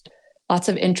 There's lots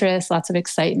of interest, lots of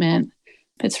excitement.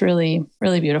 It's really,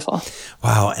 really beautiful.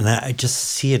 Wow. And I just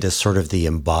see it as sort of the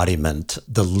embodiment,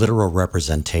 the literal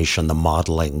representation, the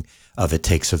modeling of It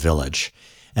Takes a Village.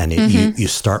 And you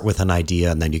start with an idea,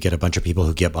 and then you get a bunch of people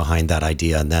who get behind that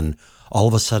idea. And then all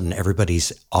of a sudden,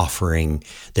 everybody's offering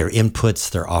their inputs,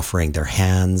 they're offering their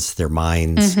hands, their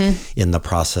minds in the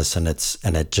process. And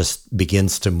it just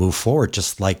begins to move forward,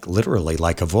 just like literally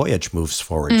like a voyage moves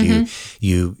forward.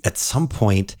 You at some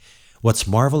point, what's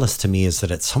marvelous to me is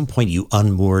that at some point you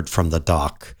unmoored from the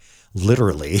dock,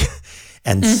 literally,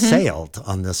 and sailed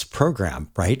on this program,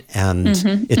 right? And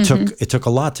it took a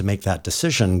lot to make that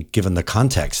decision, given the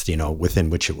context, within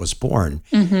which it was born.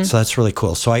 So that's really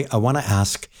cool. So I want to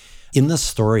ask, in the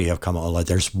story of Kamaola,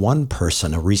 there's one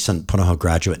person, a recent Punahou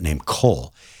graduate named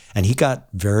Cole, and he got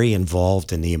very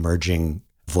involved in the emerging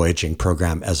voyaging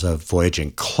program as a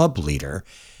voyaging club leader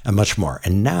and much more.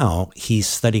 And now he's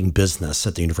studying business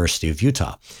at the University of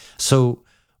Utah. So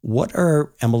what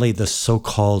are, Emily, the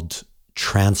so-called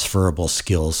transferable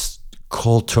skills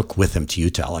Cole took with him to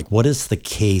Utah? Like, what is the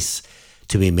case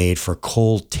to be made for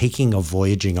Cole taking a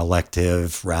voyaging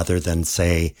elective rather than,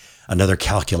 say, another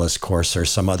calculus course or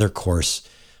some other course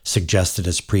suggested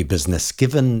as pre-business,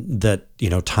 given that,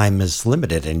 time is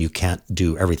limited and you can't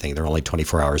do everything. There are only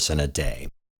 24 hours in a day.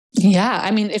 Yeah.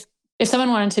 I mean, if someone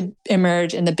wanted to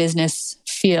emerge in the business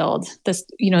field, this,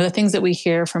 the things that we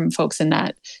hear from folks in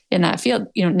that field,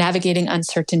 navigating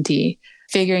uncertainty,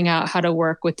 figuring out how to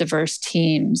work with diverse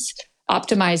teams,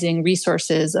 optimizing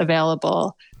resources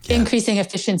available, increasing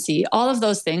efficiency. All of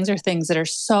those things are things that are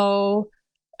so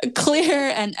clear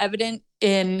and evident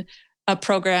in a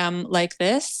program like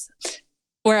this.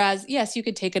 Whereas, yes, you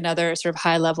could take another sort of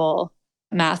high-level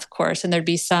math course and there'd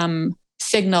be some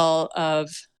signal of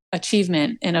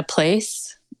achievement in a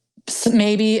place,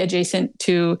 maybe adjacent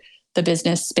to the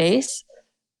business space.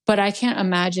 But I can't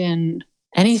imagine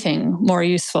anything more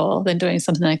useful than doing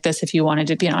something like this if you wanted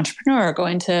to be an entrepreneur or go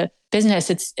into business.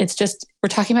 It's just, we're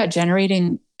talking about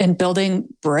generating and building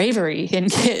bravery in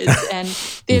kids and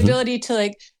the ability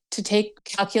to take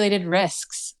calculated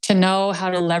risks, to know how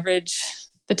to leverage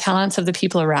the talents of the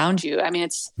people around you. I mean,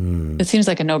 it seems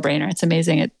like a no-brainer. It's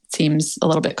amazing. It seems a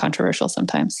little bit controversial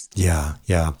sometimes. Yeah.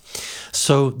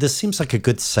 So this seems like a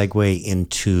good segue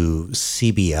into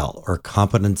CBL, or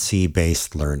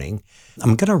competency-based learning.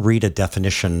 I'm going to read a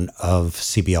definition of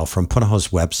CBL from Punahou's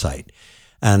website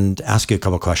and ask you a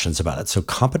couple questions about it. So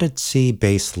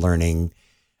competency-based learning,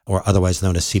 or otherwise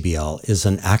known as CBL, is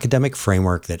an academic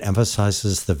framework that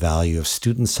emphasizes the value of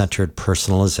student-centered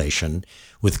personalization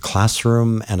with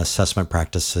classroom and assessment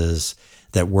practices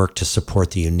that work to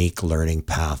support the unique learning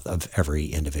path of every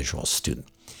individual student.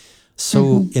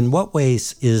 So in what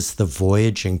ways is the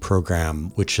voyaging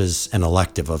program, which is an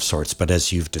elective of sorts, but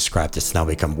as you've described, it's now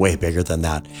become way bigger than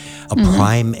that, a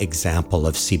prime example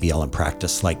of CBL in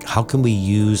practice? Like, how can we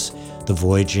use the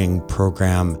voyaging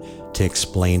program to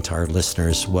explain to our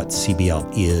listeners what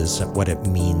CBL is and what it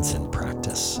means in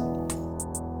practice?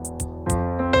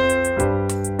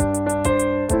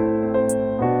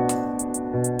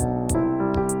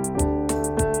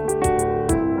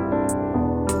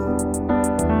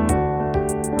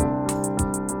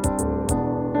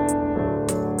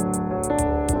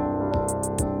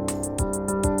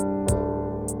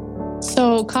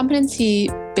 So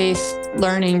competency-based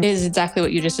learning is exactly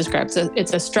what you just described. So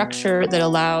it's a structure that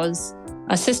allows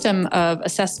a system of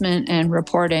assessment and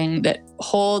reporting that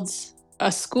holds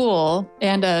a school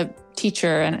and a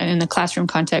teacher, and in the classroom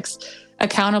context,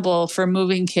 accountable for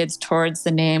moving kids towards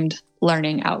the named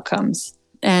learning outcomes.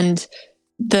 And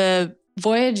the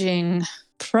voyaging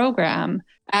program,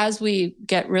 as we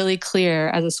get really clear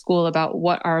as a school about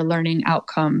what our learning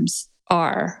outcomes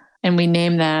are, and we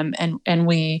name them and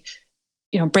we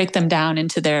break them down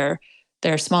into their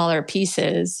smaller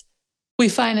pieces, we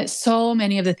find that so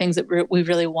many of the things that we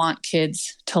really want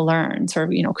kids to learn,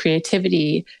 sort of,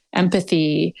 creativity,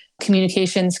 empathy,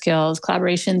 communication skills,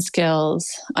 collaboration skills,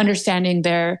 understanding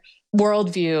their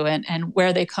worldview and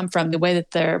where they come from, the way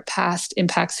that their past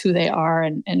impacts who they are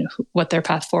and what their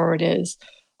path forward is.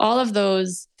 All of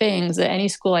those things that any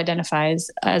school identifies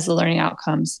as the learning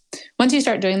outcomes. Once you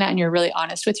start doing that and you're really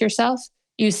honest with yourself,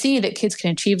 you see that kids can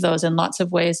achieve those in lots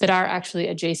of ways that are actually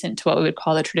adjacent to what we would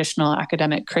call the traditional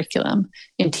academic curriculum.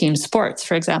 In team sports,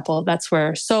 for example, that's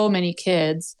where so many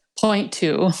kids point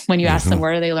to when you ask them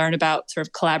where do they learn about sort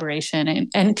of collaboration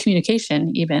and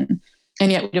communication even.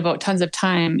 And yet we devote tons of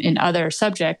time in other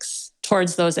subjects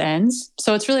towards those ends.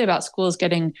 So it's really about schools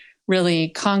getting really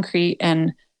concrete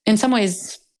and in some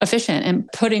ways efficient and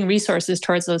putting resources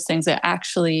towards those things that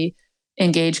actually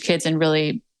engage kids and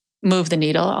really move the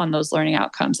needle on those learning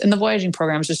outcomes. And the Voyaging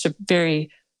program is just a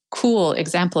very cool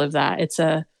example of that. It's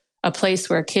a place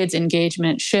where kids'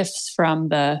 engagement shifts from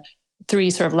the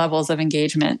 3 sort of levels of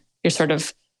engagement. You're sort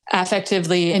of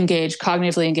affectively engaged,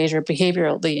 cognitively engaged, or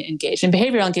behaviorally engaged. And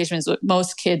behavioral engagement is what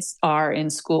most kids are in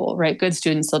school, right? Good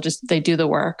students, they do the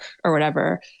work or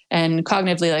whatever. And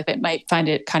cognitively, like they might find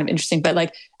it kind of interesting, but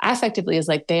like affectively is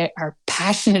like they are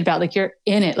passionate about, like you're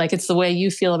in it. Like it's the way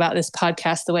you feel about this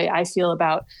podcast, the way I feel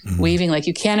about weaving, like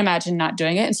you can't imagine not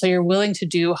doing it. And so you're willing to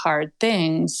do hard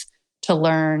things to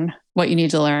learn what you need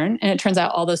to learn. And it turns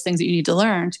out all those things that you need to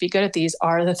learn to be good at these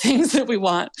are the things that we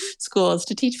want schools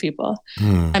to teach people.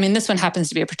 I mean, this one happens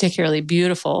to be a particularly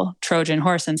beautiful Trojan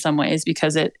horse in some ways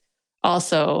because it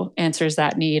also answers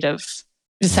that need of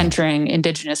centering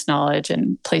Indigenous knowledge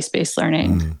and place-based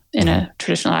learning in a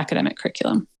traditional academic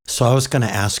curriculum. So I was going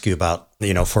to ask you about,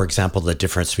 for example, the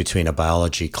difference between a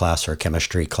biology class or a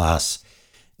chemistry class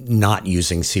not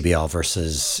using CBL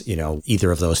versus,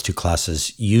 either of those 2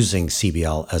 classes using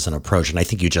CBL as an approach. And I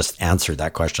think you just answered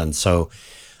that question. So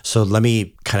let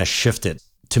me kind of shift it.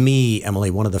 To me,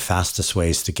 Emily, one of the fastest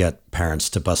ways to get parents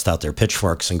to bust out their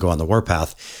pitchforks and go on the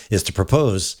warpath is to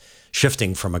propose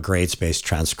shifting from a grades-based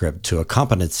transcript to a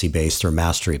competency-based or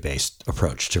mastery-based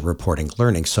approach to reporting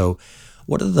learning. So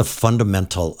what are the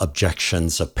fundamental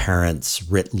objections of parents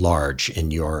writ large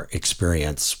in your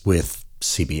experience with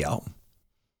CBL?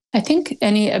 I think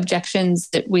any objections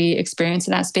that we experience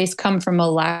in that space come from a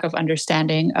lack of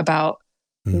understanding about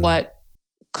what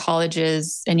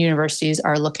colleges and universities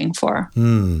are looking for.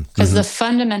 Because the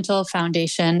fundamental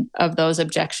foundation of those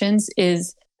objections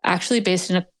is actually based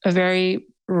in a very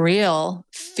real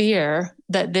fear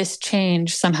that this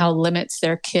change somehow limits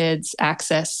their kids'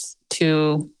 access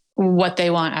to what they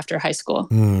want after high school.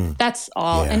 That's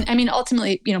all. Yeah. And I mean,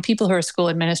 ultimately, people who are school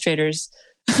administrators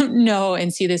know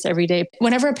and see this every day.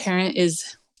 Whenever a parent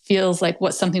feels like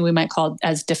what's something we might call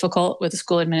as difficult with the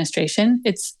school administration,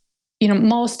 it's,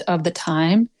 most of the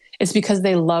time it's because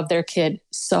they love their kid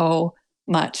so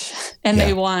much and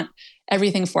they want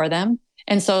everything for them.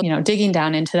 And so, digging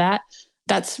down into that,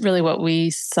 that's really what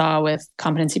we saw with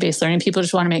competency-based learning. People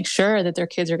just want to make sure that their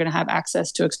kids are going to have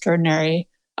access to extraordinary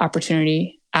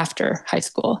opportunity after high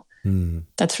school.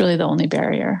 That's really the only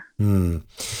barrier.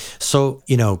 So,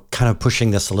 kind of pushing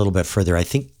this a little bit further, I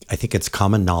think it's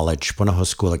common knowledge Punahou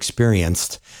School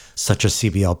experienced such a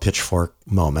CBL pitchfork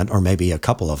moment, or maybe a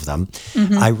couple of them.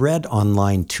 I read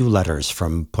online 2 letters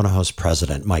from Punahou's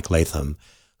president, Mike Latham,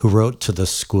 who wrote to the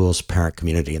school's parent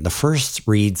community. And the first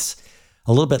reads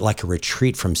a little bit like a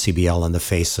retreat from CBL in the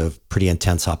face of pretty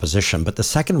intense opposition. But the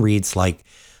second reads like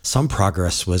some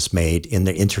progress was made in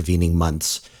the intervening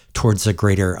months towards a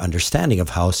greater understanding of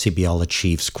how CBL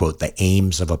achieves, quote, the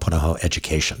aims of a Punahou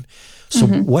education. So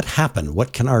what happened?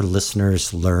 What can our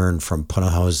listeners learn from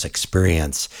Punahou's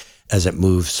experience as it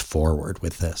moves forward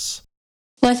with this?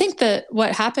 Well, I think that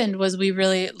what happened was we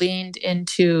really leaned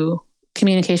into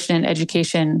communication and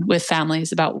education with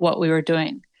families about what we were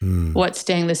doing, what's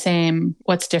staying the same,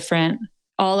 what's different,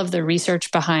 all of the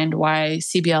research behind why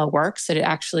CBL works, that it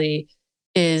actually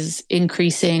is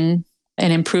increasing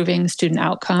and improving student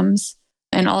outcomes.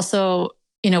 And also,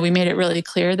 we made it really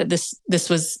clear that this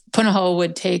was, Punahou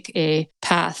would take a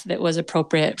path that was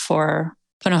appropriate for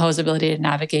Punahou's ability to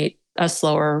navigate a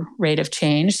slower rate of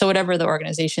change. So whatever the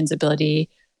organization's ability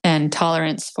and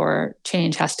tolerance for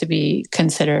change has to be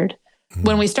considered.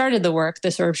 When we started the work,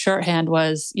 the sort of shorthand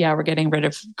was, we're getting rid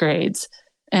of grades.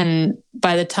 And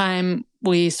by the time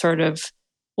we sort of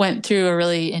went through a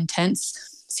really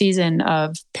intense season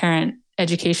of parent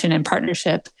education and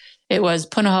partnership, it was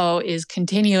Punahou is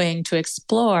continuing to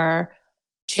explore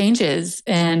changes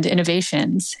and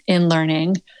innovations in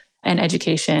learning and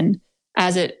education,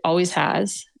 as it always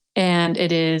has. And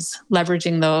it is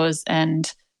leveraging those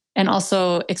and and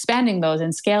also expanding those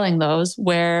and scaling those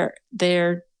where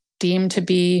they're deemed to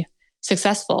be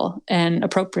successful and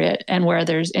appropriate and where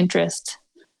there's interest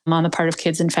on the part of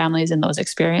kids and families in those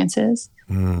experiences.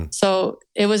 So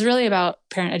it was really about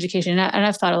parent education. And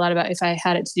I've thought a lot about if I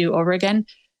had it to do over again,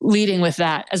 leading with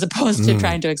that as opposed to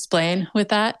trying to explain with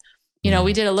that. You know,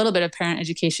 we did a little bit of parent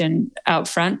education out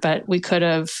front, but we could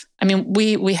have,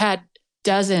 we had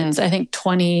dozens, I think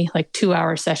 20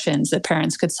 2-hour sessions that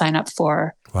parents could sign up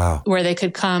for. Wow. Where they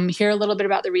could come hear a little bit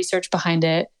about the research behind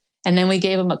it. And then we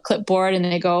gave them a clipboard and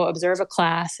they go observe a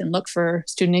class and look for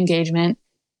student engagement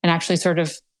and actually sort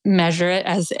of measure it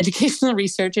as educational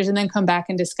researchers and then come back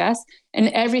and discuss. And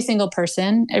every single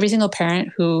parent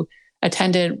who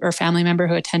attended or family member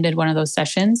who attended one of those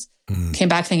sessions came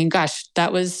back thinking, gosh,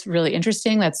 that was really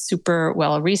interesting. That's super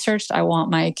well researched. I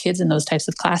want my kids in those types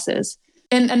of classes.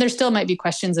 And there still might be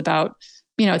questions about,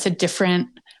 it's a different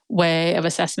way of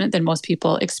assessment than most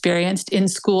people experienced in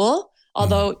school.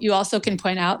 Although you also can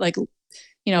point out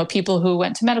people who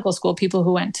went to medical school, people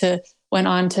who went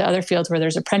on to other fields where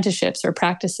there's apprenticeships or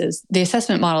practices. The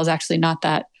assessment model is actually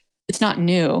it's not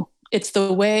new. It's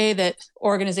the way that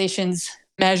organizations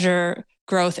measure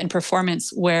growth and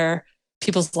performance where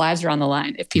people's lives are on the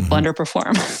line if people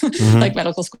underperform, like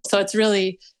medical school. So it's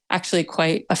really actually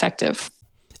quite effective.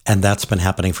 And that's been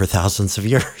happening for thousands of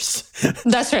years.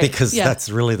 That's right. Because that's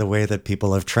really the way that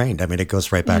people have trained. I mean, it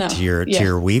goes right back to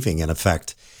your weaving, in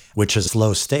effect, which is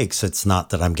low stakes. It's not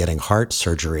that I'm getting heart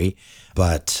surgery,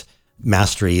 but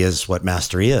mastery is what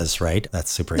mastery is, right?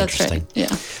 That's super interesting. Right.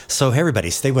 Yeah. So, hey,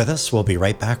 everybody, stay with us. We'll be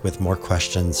right back with more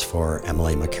questions for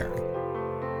Emily McCarran.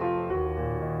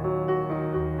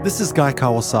 This is Guy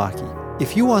Kawasaki.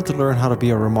 If you want to learn how to be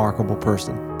a remarkable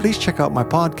person, please check out my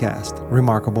podcast,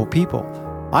 Remarkable People.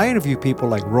 I interview people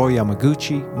like Roy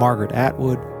Yamaguchi, Margaret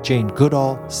Atwood, Jane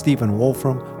Goodall, Stephen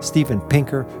Wolfram, Steven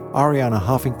Pinker, Ariana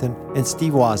Huffington, and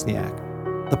Steve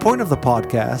Wozniak. The point of the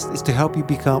podcast is to help you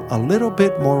become a little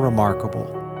bit more remarkable.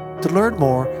 To learn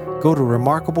more, go to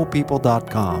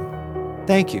remarkablepeople.com.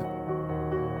 Thank you.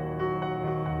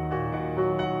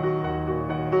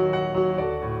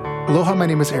 Aloha, my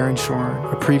name is Aaron Shorn,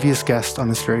 a previous guest on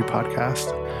this very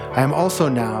podcast. I am also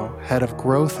now head of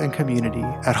growth and community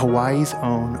at Hawaii's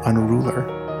own Unruler.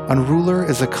 Unruler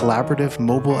is a collaborative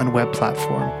mobile and web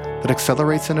platform that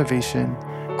accelerates innovation,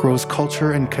 grows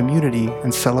culture and community,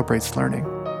 and celebrates learning.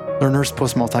 Learners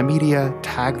post multimedia,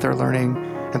 tag their learning,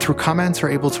 and through comments are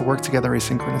able to work together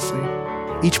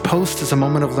asynchronously. Each post is a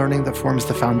moment of learning that forms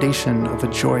the foundation of a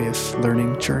joyous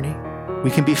learning journey.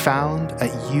 We can be found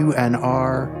at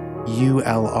unrulr.com.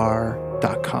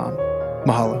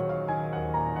 Mahalo.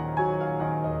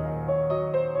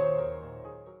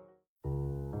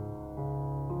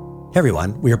 Hey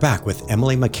everyone, we are back with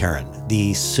Emily McCarran,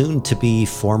 the soon-to-be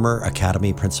former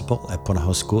Academy Principal at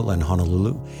Punahou School in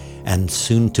Honolulu and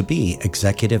soon-to-be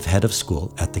Executive Head of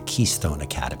School at the Keystone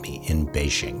Academy in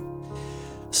Beijing.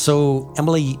 So,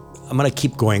 Emily, I'm going to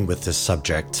keep going with this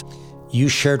subject. You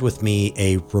shared with me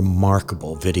a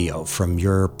remarkable video from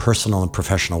your personal and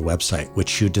professional website,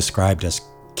 which you described as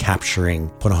capturing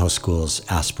Punahou School's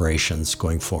aspirations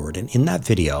going forward. And in that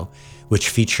video, which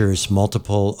features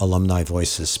multiple alumni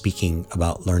voices speaking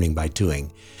about learning by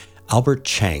doing, Albert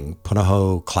Cheng,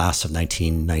 Punahou class of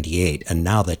 1998, and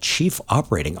now the Chief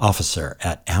Operating Officer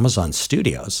at Amazon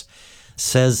Studios,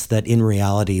 says that in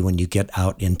reality, when you get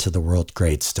out into the world,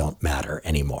 grades don't matter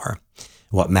anymore.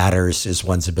 What matters is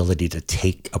one's ability to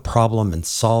take a problem and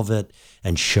solve it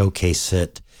and showcase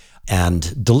it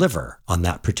and deliver on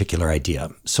that particular idea.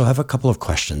 So I have a couple of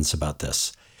questions about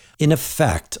this. In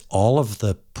effect, all of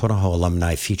the Punahou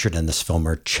alumni featured in this film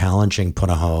are challenging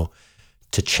Punahou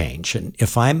to change. And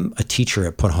if I'm a teacher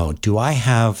at Punahou, do I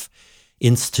have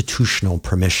institutional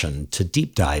permission to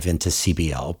deep dive into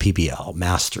CBL, PBL,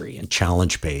 mastery, and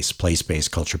challenge-based,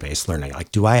 place-based, culture-based learning?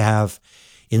 Like, do I have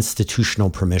institutional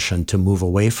permission to move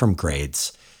away from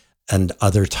grades and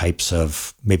other types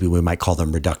of, maybe we might call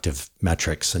them reductive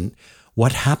metrics? And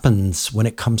what happens when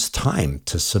it comes time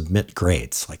to submit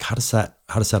grades? Like, how does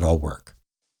that all work?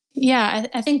 Yeah,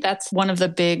 I think that's one of the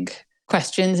big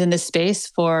questions in this space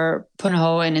for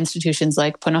Punahou and institutions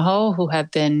like Punahou, who have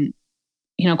been,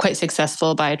 quite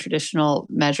successful by traditional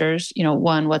measures.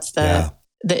 One, what's the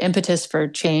impetus for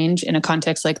change in a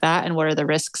context like that, and what are the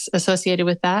risks associated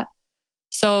with that?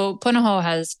 So Punahou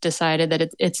has decided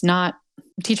that it's not,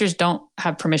 teachers don't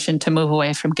have permission to move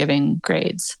away from giving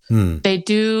grades. They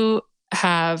do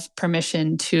have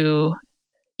permission to,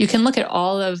 you can look at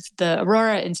all of the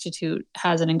Aurora Institute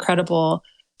has an incredible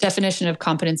definition of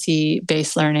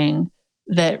competency-based learning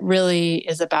that really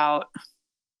is about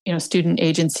student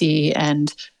agency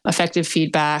and effective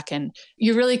feedback. And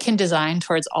you really can design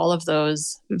towards all of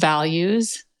those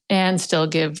values and still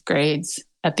give grades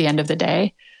at the end of the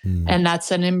day. And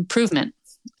that's an improvement.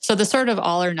 So the sort of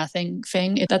all or nothing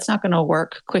thing, that's not going to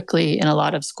work quickly in a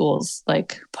lot of schools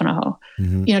like Punahou.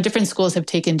 Different schools have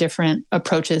taken different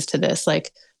approaches to this,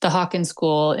 like the Hawkins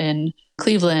School in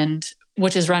Cleveland,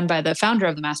 which is run by the founder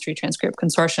of the Mastery Transcript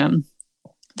Consortium.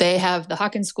 They have the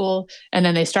Hawkins School, and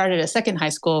then they started a second high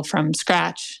school from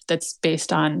scratch that's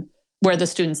based on where the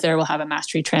students there will have a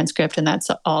mastery transcript, and that's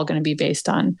all going to be based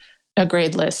on a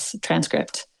gradeless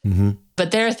transcript.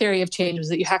 But their theory of change was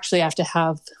that you actually have to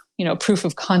have, proof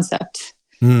of concept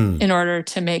in order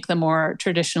to make the more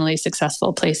traditionally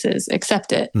successful places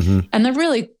accept it. And the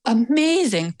really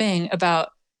amazing thing about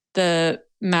the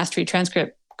Mastery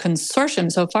Transcript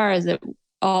Consortium so far is that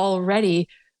already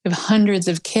we have hundreds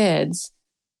of kids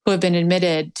who have been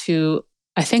admitted to,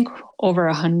 I think, over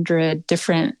 100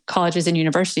 different colleges and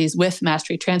universities with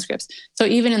mastery transcripts. So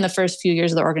even in the first few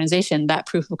years of the organization, that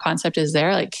proof of concept is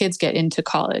there. Like, kids get into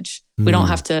college. We don't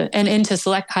have to, and into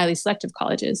highly selective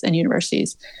colleges and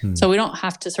universities. So we don't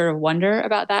have to sort of wonder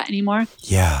about that anymore.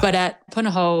 Yeah. But at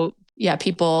Punahou,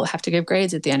 people have to give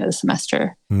grades at the end of the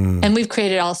semester. And we've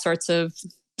created all sorts of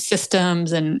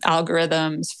systems and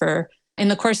algorithms for in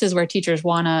the courses where teachers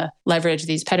want to leverage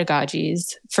these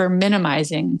pedagogies for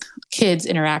minimizing kids'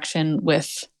 interaction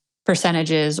with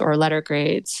percentages or letter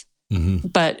grades.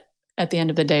 But at the end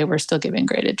of the day, we're still giving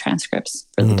graded transcripts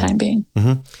for the time being.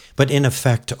 But in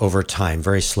effect, over time,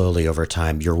 very slowly over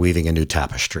time, you're weaving a new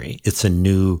tapestry. It's a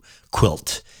new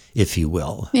quilt, if you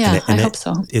will. Yeah, and I hope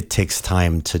so. It takes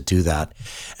time to do that.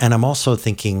 And I'm also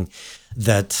thinking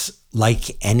that,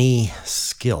 like any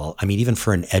skill, I mean, even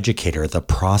for an educator, the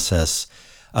process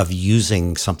of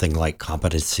using something like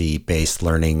competency-based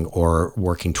learning or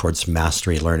working towards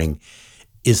mastery learning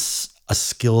is a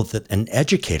skill that an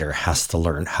educator has to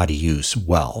learn how to use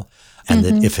well. And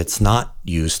that if it's not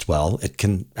used well, it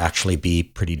can actually be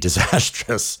pretty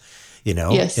disastrous, in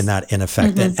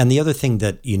effect. And the other thing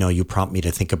that, you prompt me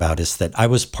to think about is that I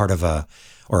was part of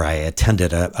I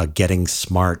attended a Getting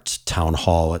Smart town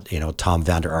hall. Tom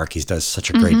Vander Ark, he does such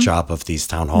a great job of these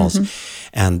town halls.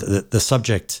 And the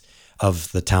subject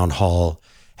of the town hall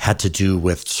had to do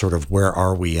with sort of where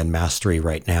are we in mastery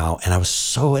right now. And I was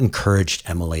so encouraged,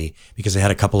 Emily, because I had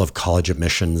a couple of college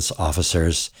admissions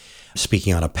officers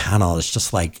speaking on a panel. It's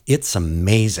just like, it's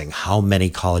amazing how many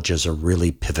colleges are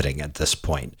really pivoting at this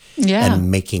point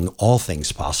and making all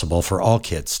things possible for all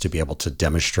kids to be able to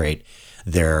demonstrate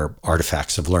their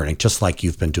artifacts of learning, just like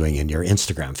you've been doing in your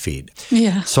Instagram feed.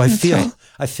 Yeah. So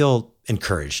I feel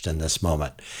encouraged in this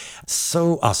moment.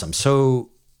 So awesome. So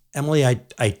Emily,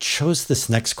 I chose this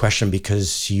next question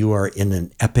because you are in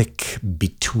an epic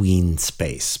between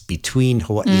space, between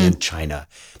Hawaii and China,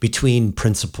 between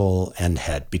principal and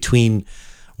head, between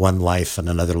one life and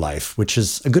another life, which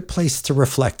is a good place to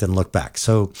reflect and look back.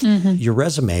 So your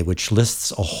resume, which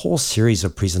lists a whole series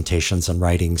of presentations and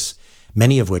writings,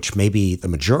 many of which, maybe the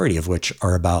majority of which,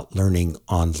 are about learning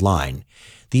online.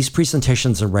 These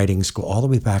presentations and writings go all the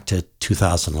way back to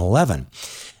 2011.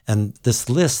 And this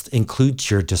list includes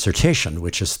your dissertation,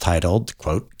 which is titled,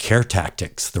 quote, Care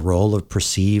Tactics, the Role of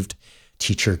Perceived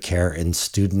Teacher Care in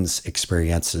Students'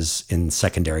 Experiences in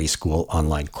Secondary School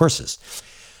Online Courses.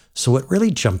 So what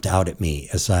really jumped out at me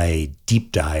as I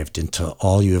deep dived into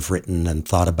all you have written and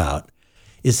thought about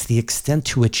is the extent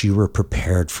to which you were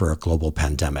prepared for a global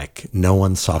pandemic no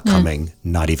one saw coming,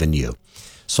 not even you.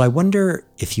 So I wonder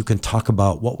if you can talk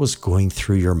about what was going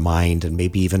through your mind and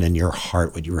maybe even in your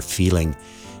heart, what you were feeling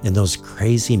in those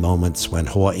crazy moments when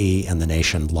Hawaii and the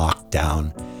nation locked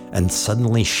down and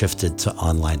suddenly shifted to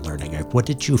online learning. Like, what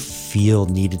did you feel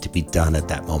needed to be done at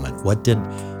that moment? What did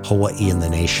Hawaii and the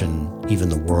nation, even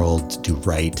the world, do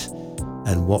right?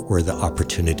 And what were the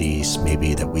opportunities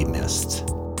maybe that we missed?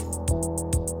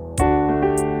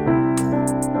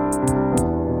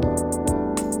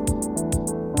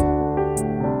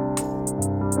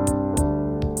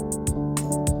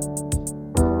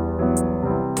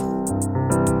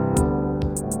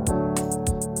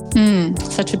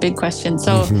 Such a big question.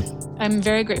 So I'm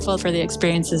very grateful for the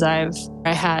experiences I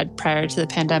had prior to the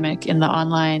pandemic in the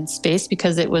online space,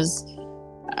 because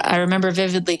I remember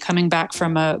vividly coming back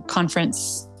from a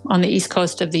conference on the East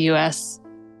Coast of the US,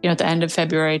 at the end of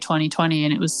February 2020.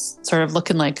 And it was sort of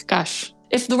looking like, gosh,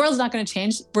 if the world's not going to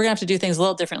change, we're going to have to do things a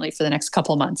little differently for the next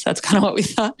couple of months. That's kind of what we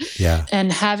thought. Yeah.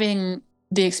 And having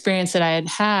the experience that I had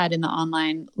had in the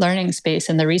online learning space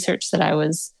and the research that I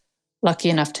was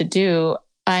lucky enough to do,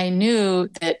 I knew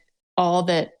that all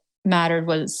that mattered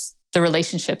was the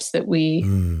relationships that we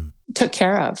took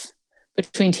care of.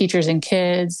 between teachers and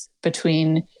kids,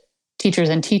 between teachers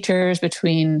and teachers,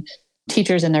 between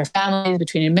teachers and their families,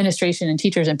 between administration and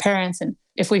teachers and parents. And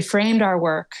if we framed our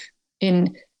work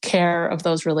in care of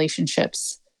those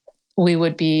relationships, we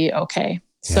would be okay.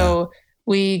 Yeah. So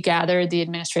we gathered the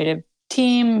administrative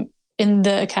team in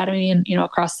the academy and,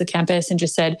 across the campus and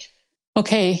just said,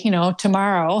 okay,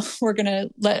 tomorrow we're going to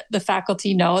let the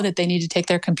faculty know that they need to take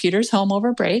their computers home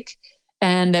over break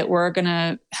and that we're going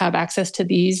to have access to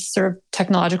these sort of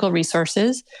technological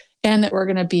resources and that we're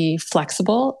going to be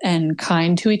flexible and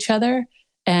kind to each other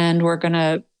and we're going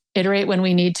to iterate when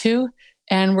we need to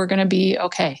and we're going to be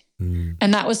okay.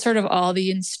 And that was sort of all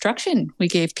the instruction we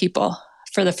gave people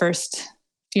for the first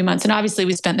few months. And obviously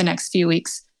we spent the next few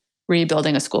weeks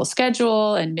rebuilding a school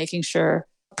schedule and making sure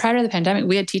prior to the pandemic,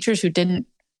 we had teachers who didn't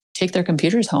take their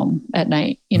computers home at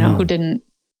night, who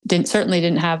certainly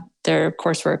didn't have their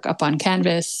coursework up on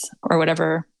Canvas or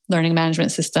whatever learning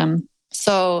management system.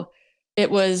 So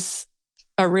it was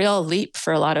a real leap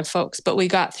for a lot of folks, but we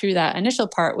got through that initial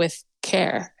part with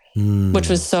care, which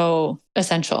was so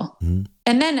essential.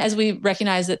 And then as we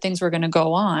recognized that things were going to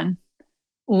go on,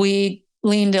 we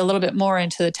leaned a little bit more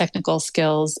into the technical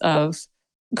skills of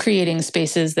creating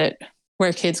spaces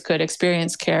where kids could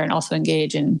experience care and also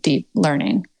engage in deep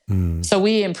learning. So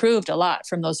we improved a lot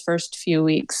from those first few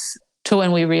weeks to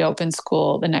when we reopened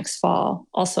school the next fall,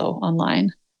 also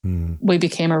online. We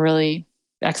became a really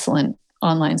excellent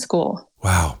online school.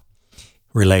 Wow.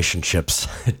 Relationships.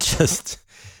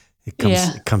 It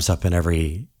comes up in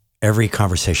every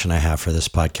conversation I have for this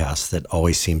podcast that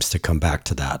always seems to come back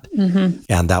to that.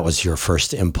 And that was your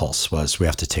first impulse, was we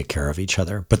have to take care of each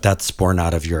other. But that's born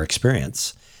out of your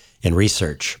experience in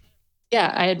research.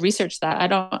 Yeah, I had researched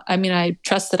that. I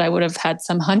trust that I would have had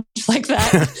some hunch like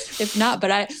that if not,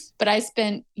 but I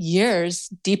spent years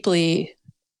deeply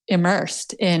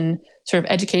immersed in sort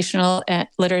of educational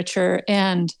literature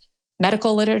and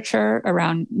medical literature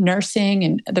around nursing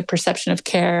and the perception of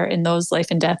care in those life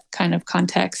and death kind of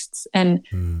contexts. And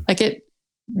it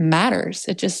matters.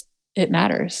 It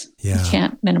matters. Yeah. You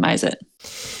can't minimize it.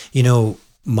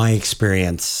 My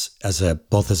experience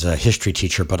both as a history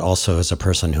teacher, but also as a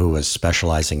person who was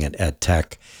specializing in ed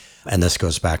tech, and this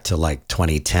goes back to like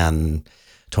 2010,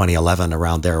 2011,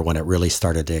 around there when it really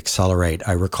started to accelerate.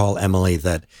 I recall, Emily,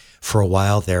 that for a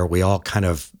while there, we all kind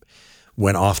of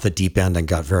went off the deep end and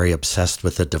got very obsessed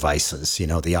with the devices, the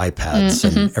iPads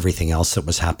and everything else that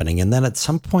was happening. And then at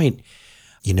some point,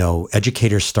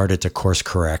 educators started to course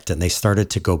correct and they started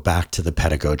to go back to the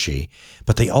pedagogy,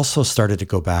 but they also started to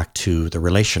go back to the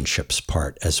relationships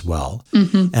part as well.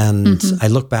 And I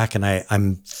look back and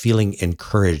I'm feeling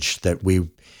encouraged that we,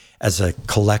 as a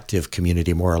collective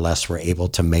community, more or less, were able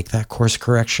to make that course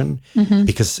correction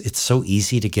because it's so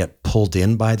easy to get pulled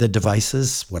in by the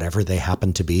devices, whatever they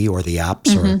happen to be, or the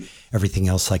apps or everything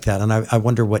else like that. And I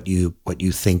wonder what you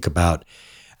think about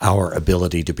our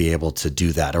ability to be able to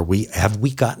do that. Have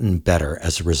we gotten better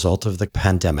as a result of the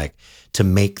pandemic to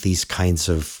make these kinds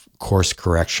of course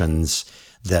corrections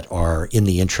that are in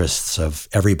the interests of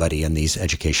everybody in these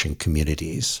education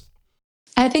communities?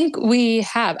 I think we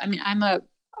have.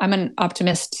 I'm an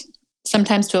optimist,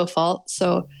 sometimes to a fault.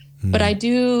 So, but I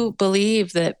do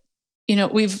believe that,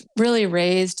 we've really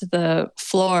raised the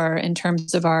floor in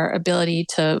terms of our ability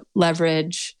to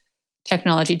leverage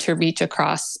technology to reach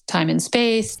across time and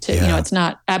space. It's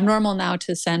not abnormal now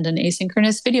to send an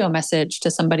asynchronous video message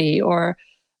to somebody, or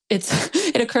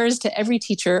it occurs to every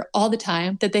teacher all the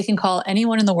time that they can call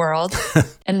anyone in the world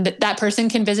and that person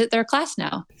can visit their class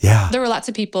now. Yeah. There were lots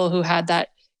of people who had that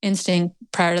instinct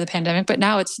prior to the pandemic, but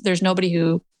now there's nobody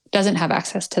who doesn't have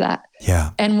access to that. Yeah.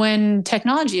 And when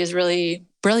technology is really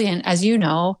brilliant, as you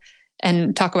know,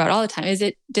 and talk about all the time, is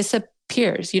it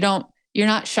disappears. You're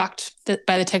not shocked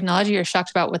by the technology, you're shocked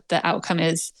about what the outcome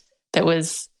is that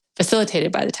was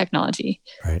facilitated by the technology.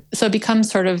 Right. So it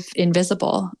becomes sort of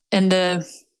invisible. And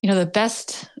the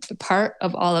best part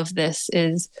of all of this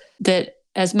is that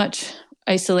as much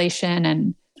isolation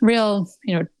and real,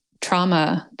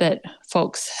 trauma that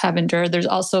folks have endured, there's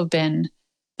also been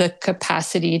the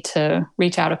capacity to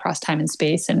reach out across time and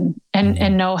space and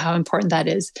know how important that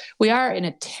is. We are in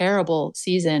a terrible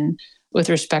season with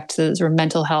respect to the sort of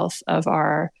mental health of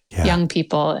our young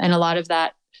people. And a lot of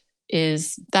that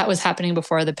was happening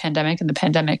before the pandemic, and the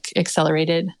pandemic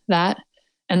accelerated that.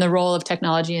 And the role of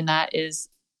technology in that is,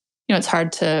 it's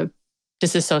hard to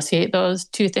disassociate those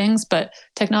two things, but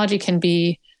technology can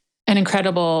be an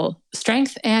incredible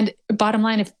strength. And bottom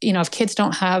line, if kids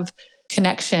don't have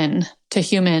connection to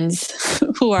humans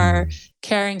who are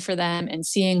caring for them and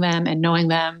seeing them and knowing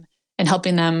them and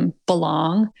helping them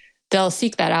belong, they'll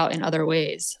seek that out in other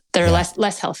ways. that are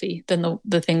less healthy than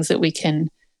the things that we can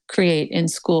create in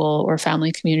school or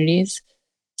family communities.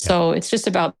 So it's just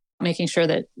about making sure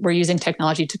that we're using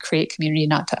technology to create community,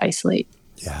 not to isolate.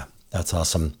 Yeah, that's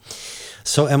awesome.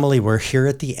 So Emily, we're here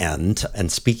at the end.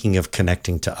 And speaking of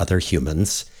connecting to other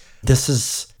humans, this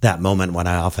is that moment when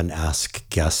I often ask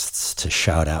guests to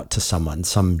shout out to someone,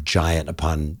 some giant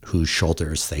upon whose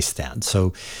shoulders they stand.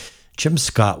 So Jim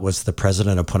Scott was the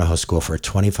president of Punahou School for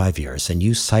 25 years, and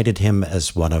you cited him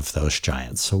as one of those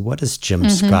giants. So what has Jim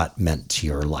Scott meant to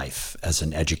your life as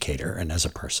an educator and as a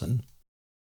person?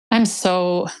 I'm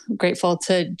so grateful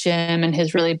to Jim and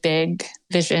his really big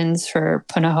visions for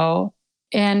Punahou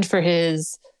and for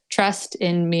his trust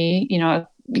in me, a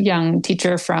young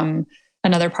teacher from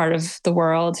another part of the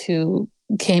world who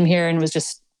came here and was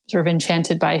just sort of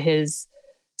enchanted by his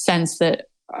sense that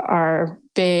our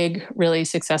big, really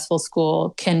successful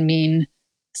school can mean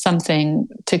something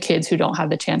to kids who don't have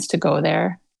the chance to go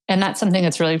there. And that's something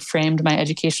that's really framed my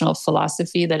educational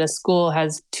philosophy, that a school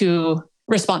has two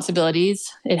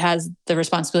responsibilities. It has the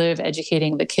responsibility of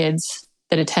educating the kids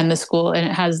that attend the school, and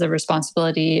it has the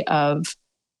responsibility of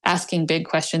asking big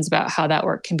questions about how that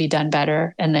work can be done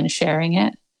better and then sharing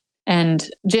it. And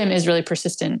Jim is really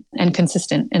persistent and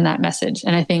consistent in that message.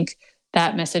 And I think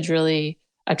that message really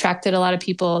attracted a lot of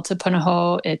people to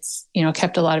Punahou. It's,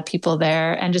 kept a lot of people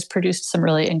there and just produced some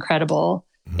really incredible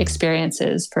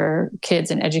experiences for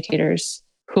kids and educators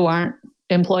who aren't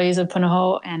employees of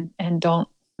Punahou and don't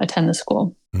attend the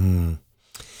school.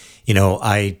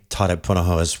 I taught at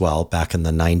Punahou as well back in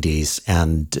the 90s,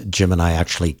 and Jim and I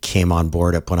actually came on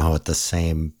board at Punahou at the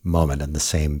same moment in the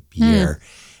same year.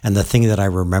 And the thing that I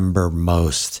remember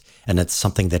most, and it's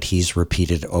something that he's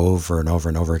repeated over and over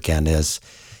and over again, is,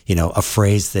 a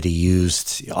phrase that he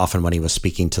used often when he was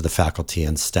speaking to the faculty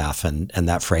and staff. And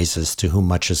that phrase is, to whom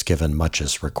much is given, much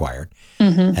is required.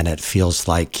 And it feels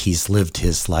like he's lived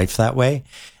his life that way.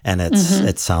 And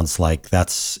it sounds like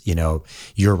that's,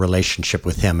 your relationship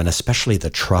with him, and especially the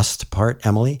trust part,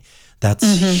 Emily,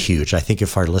 that's huge. I think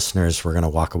if our listeners were going to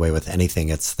walk away with anything,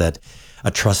 it's that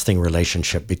a trusting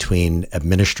relationship between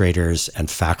administrators and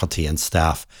faculty and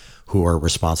staff who are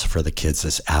responsible for the kids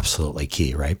is absolutely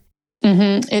key, right?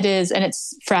 It is. And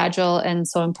it's fragile and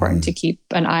so important to keep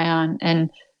an eye on.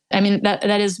 And I mean,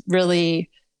 that is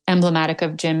really emblematic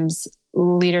of Jim's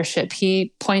leadership.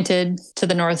 He pointed to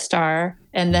the North Star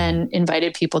and then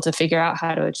invited people to figure out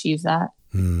how to achieve that.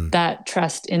 That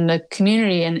trust in the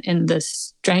community and in the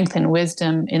strength and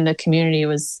wisdom in the community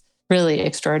was really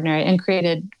extraordinary and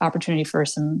created opportunity for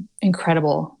some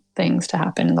incredible things to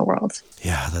happen in the world.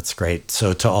 Yeah, that's great.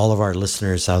 So to all of our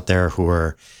listeners out there who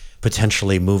are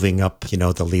potentially moving up,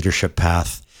 the leadership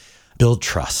path, build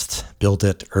trust, build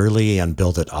it early and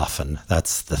build it often.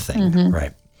 That's the thing,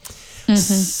 right?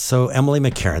 So Emily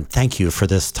McCarron, thank you for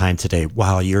this time today.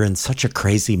 Wow, you're in such a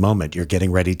crazy moment. You're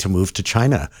getting ready to move to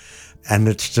China. And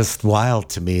it's just wild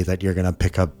to me that you're going to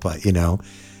pick up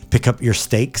your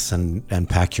stakes and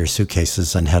pack your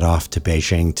suitcases and head off to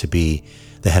Beijing to be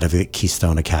the head of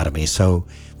Keystone Academy. So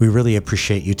we really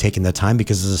appreciate you taking the time,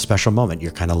 because it's a special moment.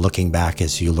 You're kind of looking back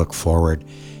as you look forward.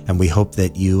 And we hope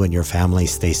that you and your family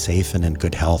stay safe and in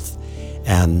good health.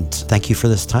 And thank you for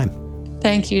this time.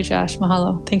 Thank you, Josh.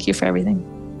 Mahalo. Thank you for everything.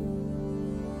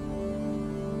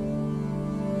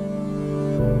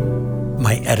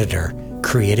 My editor,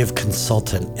 creative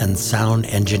consultant, and sound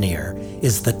engineer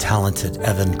is the talented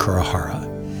Evan Kurahara.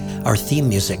 Our theme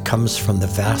music comes from the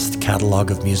vast catalog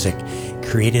of music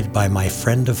created by my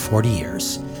friend of 40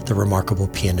 years, the remarkable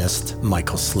pianist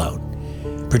Michael Sloan.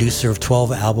 Producer of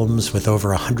 12 albums with over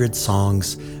 100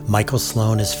 songs, Michael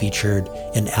Sloan is featured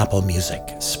in Apple Music,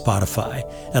 Spotify,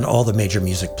 and all the major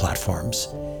music platforms.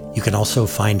 You can also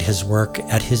find his work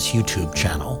at his YouTube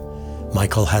channel.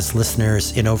 Michael has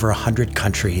listeners in over 100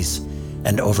 countries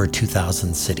and over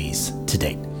 2,000 cities to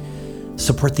date.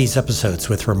 Support these episodes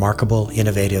with remarkable,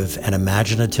 innovative, and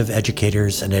imaginative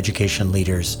educators and education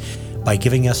leaders by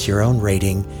giving us your own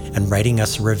rating and writing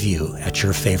us a review at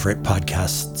your favorite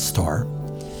podcast store.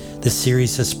 This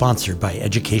series is sponsored by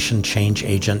education change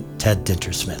agent Ted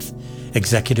Dintersmith,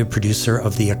 executive producer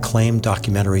of the acclaimed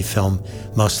documentary film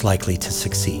Most Likely to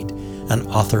Succeed, and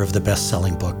author of the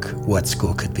best-selling book What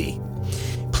School Could Be.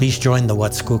 Please join the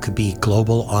What School Could Be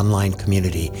global online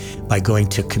community by going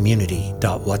to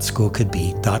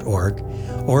community.whatschoolcouldbe.org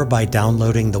or by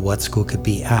downloading the What School Could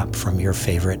Be app from your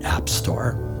favorite app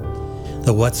store.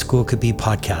 The What School Could Be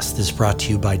podcast is brought to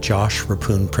you by Josh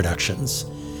Rapoon Productions.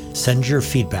 Send your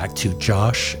feedback to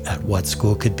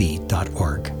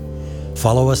josh@whatschoolcouldbe.org.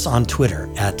 Follow us on Twitter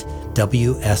at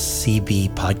WSCB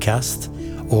Podcast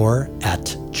or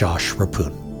at Josh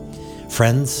Rapoon.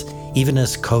 Friends, Even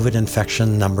as COVID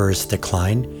infection numbers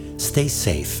decline, stay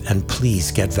safe and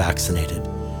please get vaccinated.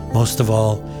 Most of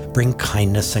all, bring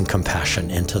kindness and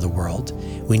compassion into the world.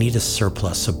 We need a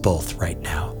surplus of both right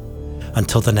now.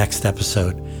 Until the next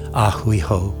episode, ahui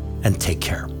ho, and take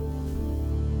care.